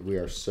yeah, dude, we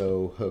are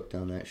so hooked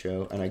on that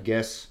show. And I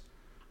guess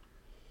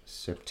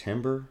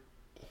September,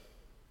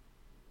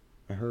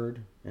 I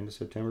heard, end of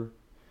September,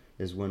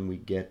 is when we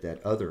get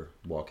that other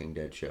Walking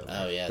Dead show.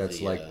 Oh yeah,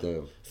 that's like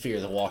the. Fear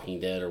the Walking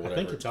Dead or I whatever.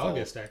 think it's called.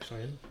 August,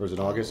 actually. Or is it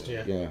August?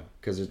 Yeah.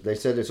 Because they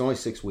said it's only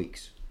 6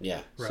 weeks.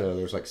 Yeah. Right. So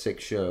there's like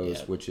 6 shows,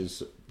 Yeah. which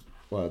is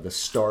the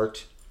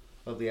start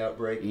of the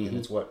outbreak. Mm-hmm. And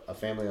it's a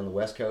family on the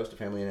West Coast, a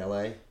family in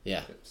LA.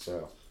 Yeah.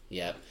 So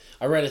Yeah.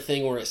 I read a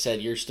thing where it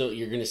said you're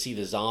going to see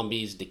the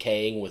zombies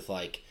decaying with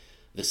like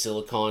the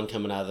silicone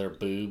coming out of their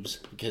boobs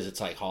because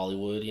it's like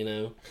Hollywood,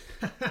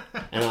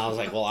 And I was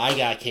like, well,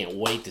 I can't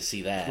wait to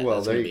see that. well,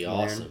 That's there gonna be you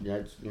awesome.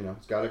 man. Yeah,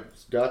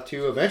 it's got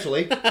to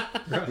eventually.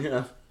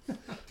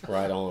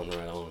 Right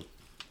on.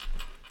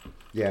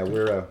 Yeah,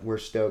 we're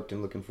stoked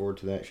and looking forward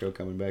to that show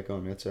coming back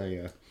on. That's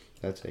a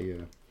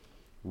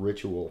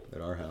ritual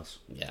at our house.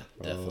 Yeah,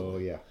 Oh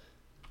definitely. yeah.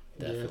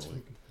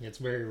 Definitely. It's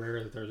very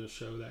rare that there's a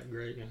show that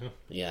great,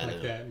 Yeah, I like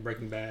know. that, and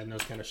Breaking Bad, and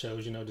those kind of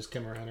shows, just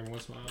come around every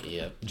once in a while.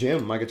 Yep.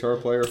 Jim, my guitar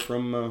player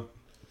from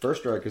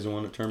Firstryke, is the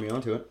one that turned me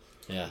onto it.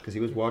 Yeah. Because he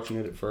was watching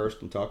it at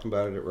first and talking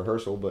about it at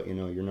rehearsal, but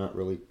you're not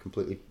really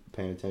completely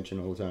paying attention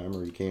all the time,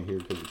 or you can't hear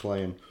because you're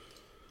playing,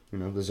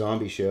 the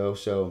zombie show.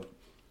 So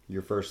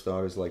your first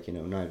thought is like,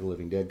 Night of the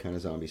Living Dead kind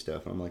of zombie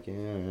stuff. And I'm like,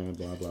 yeah,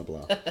 blah blah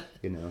blah,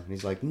 And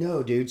he's like,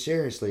 no, dude,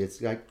 seriously, it's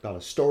got a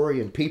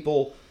story and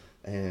people,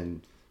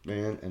 and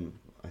man, and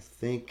I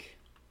think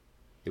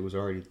it was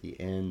already at the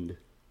end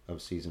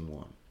of season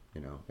 1,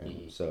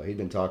 and so he'd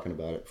been talking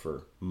about it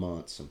for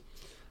months, and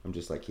I'm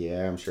just like,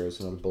 yeah, I'm sure it's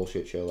another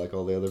bullshit show like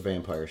all the other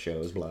vampire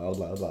shows, blah,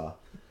 blah, blah.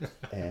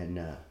 And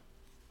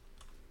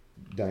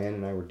Diane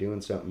and I were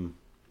doing something,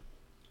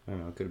 I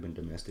don't know, it could have been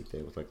domestic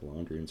day with like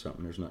laundry and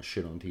something. There's not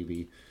shit on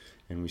TV.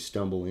 And we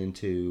stumble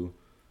into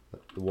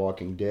the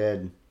Walking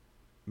Dead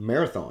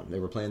marathon. They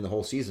were playing the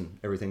whole season,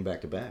 everything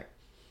back to back.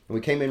 And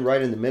we came in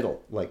right in the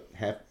middle, like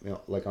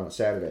like on a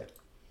Saturday.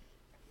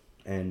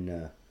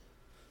 And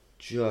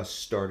just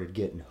started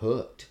getting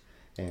hooked.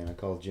 And I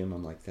called Jim.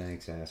 I'm like,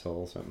 thanks,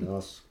 asshole. Something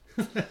else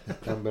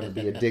I'm going to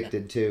be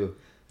addicted to.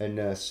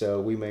 And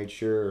so we made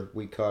sure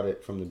we caught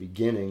it from the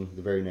beginning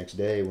the very next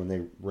day when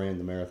they ran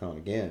the marathon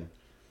again.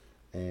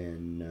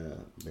 And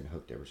been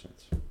hooked ever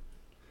since.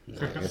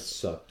 It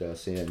sucked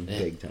us in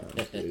big time,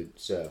 dude.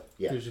 So,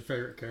 yeah. Who's your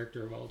favorite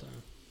character of all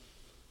time?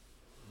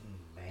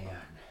 Man.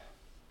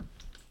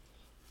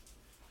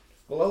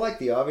 Well, I like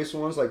the obvious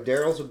ones. Like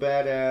Daryl's a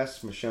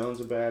badass. Michonne's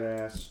a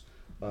badass.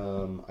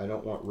 I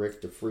don't want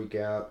Rick to freak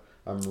out.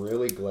 I'm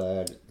really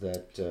glad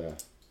that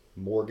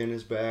Morgan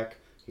is back.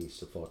 He's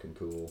so fucking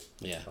cool.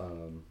 Yeah.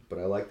 But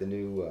I like the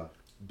new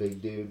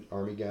big dude,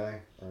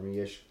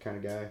 army-ish kind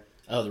of guy.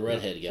 Oh, the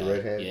redhead guy. The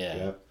redhead. Yeah.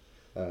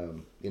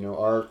 Yep.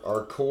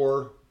 Our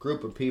core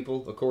group of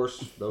people, of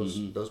course,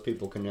 those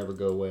people can never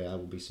go away. I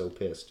will be so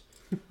pissed.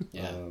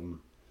 Yeah.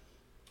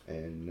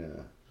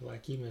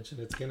 Like you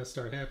mentioned, it's gonna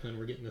start happening.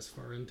 We're getting this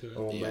far into it.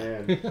 Oh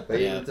Yeah.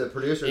 man, the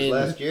producers And-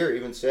 last year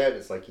even said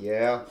it's like,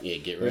 yeah,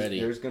 Get ready.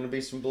 There's going to be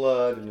some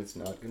blood, and it's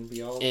not going to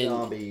be all And,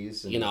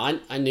 zombies. And,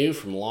 I knew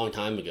from a long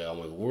time ago. I'm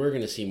like, we're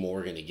going to see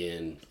Morgan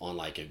again on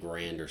like a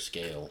grander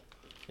scale,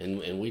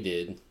 and we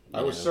did.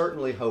 I was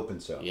certainly hoping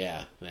so.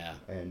 Yeah.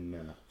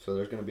 And so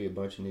there's going to be a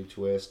bunch of new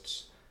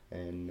twists,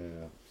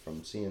 and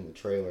from seeing the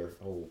trailer,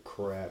 oh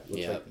crap,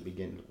 looks like the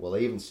beginning. Well,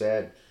 they even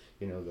said,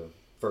 the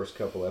first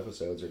couple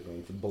episodes are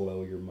going to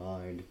blow your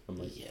mind. I'm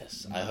like,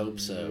 Yes, I hope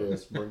so.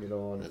 Yes, bring it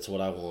on. That's what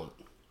I want.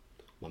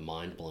 My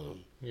mind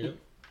blown. Yep.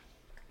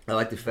 I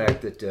like the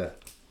fact that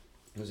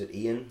was it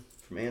Ian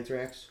from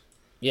Anthrax?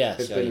 Yeah,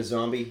 Has been a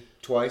zombie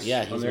twice.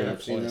 Yeah, on he's there. been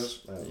I've seen twice.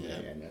 those. Oh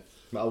Yeah. man,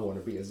 I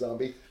want to be a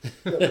zombie.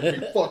 That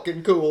would be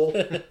fucking cool.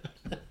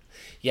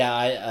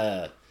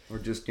 Yeah, Or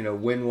just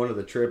win one of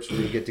the trips where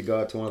you get to go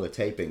out to one of the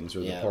tapings or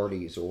the Yeah.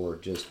 parties, or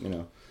just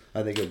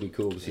I think it would be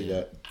cool to see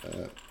that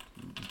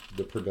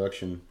the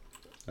production.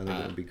 I think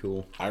it would be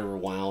cool. I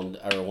rewound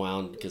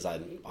because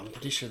I'm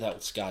pretty sure that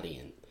was Scott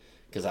Ian,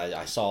 because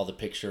I saw the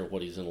picture of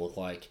what he's gonna look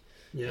like,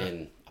 Yeah.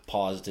 and I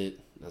paused it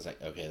And I was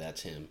like, okay,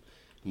 that's him.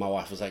 My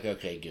wife was like,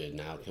 okay, good.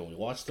 Now can we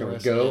watch the Can we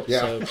rest go? of the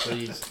episode,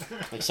 please?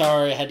 Like,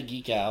 sorry, I had to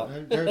geek out.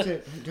 There's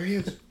it. There he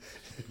is.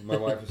 My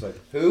wife was like,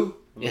 who?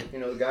 Yeah. You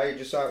know, the guy you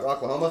just saw at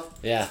Oklahoma?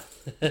 Yeah.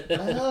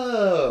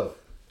 Oh.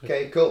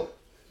 Okay, cool.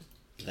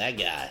 That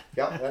guy.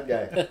 Yep, that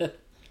guy.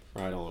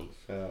 Right on.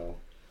 So,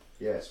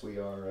 yes, we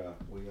are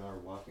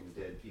Walking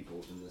Dead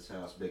people in this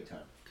house big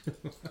time.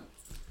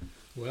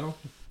 Well,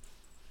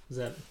 is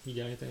that, you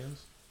got anything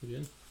else? You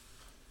good?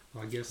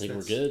 Well, I guess I think we're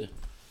that's, good.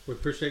 we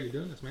appreciate you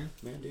doing this, man.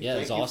 Man, dude, Yeah,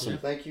 thank it's you. awesome.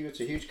 Thank you. It's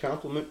a huge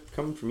compliment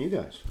coming from you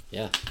guys.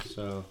 Yeah,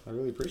 So, I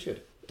really appreciate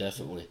it.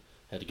 definitely.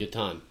 Had a good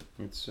time.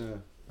 It's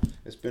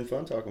been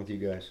fun talking with you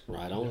guys.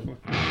 Right on.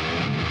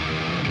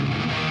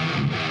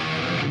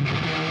 Definitely.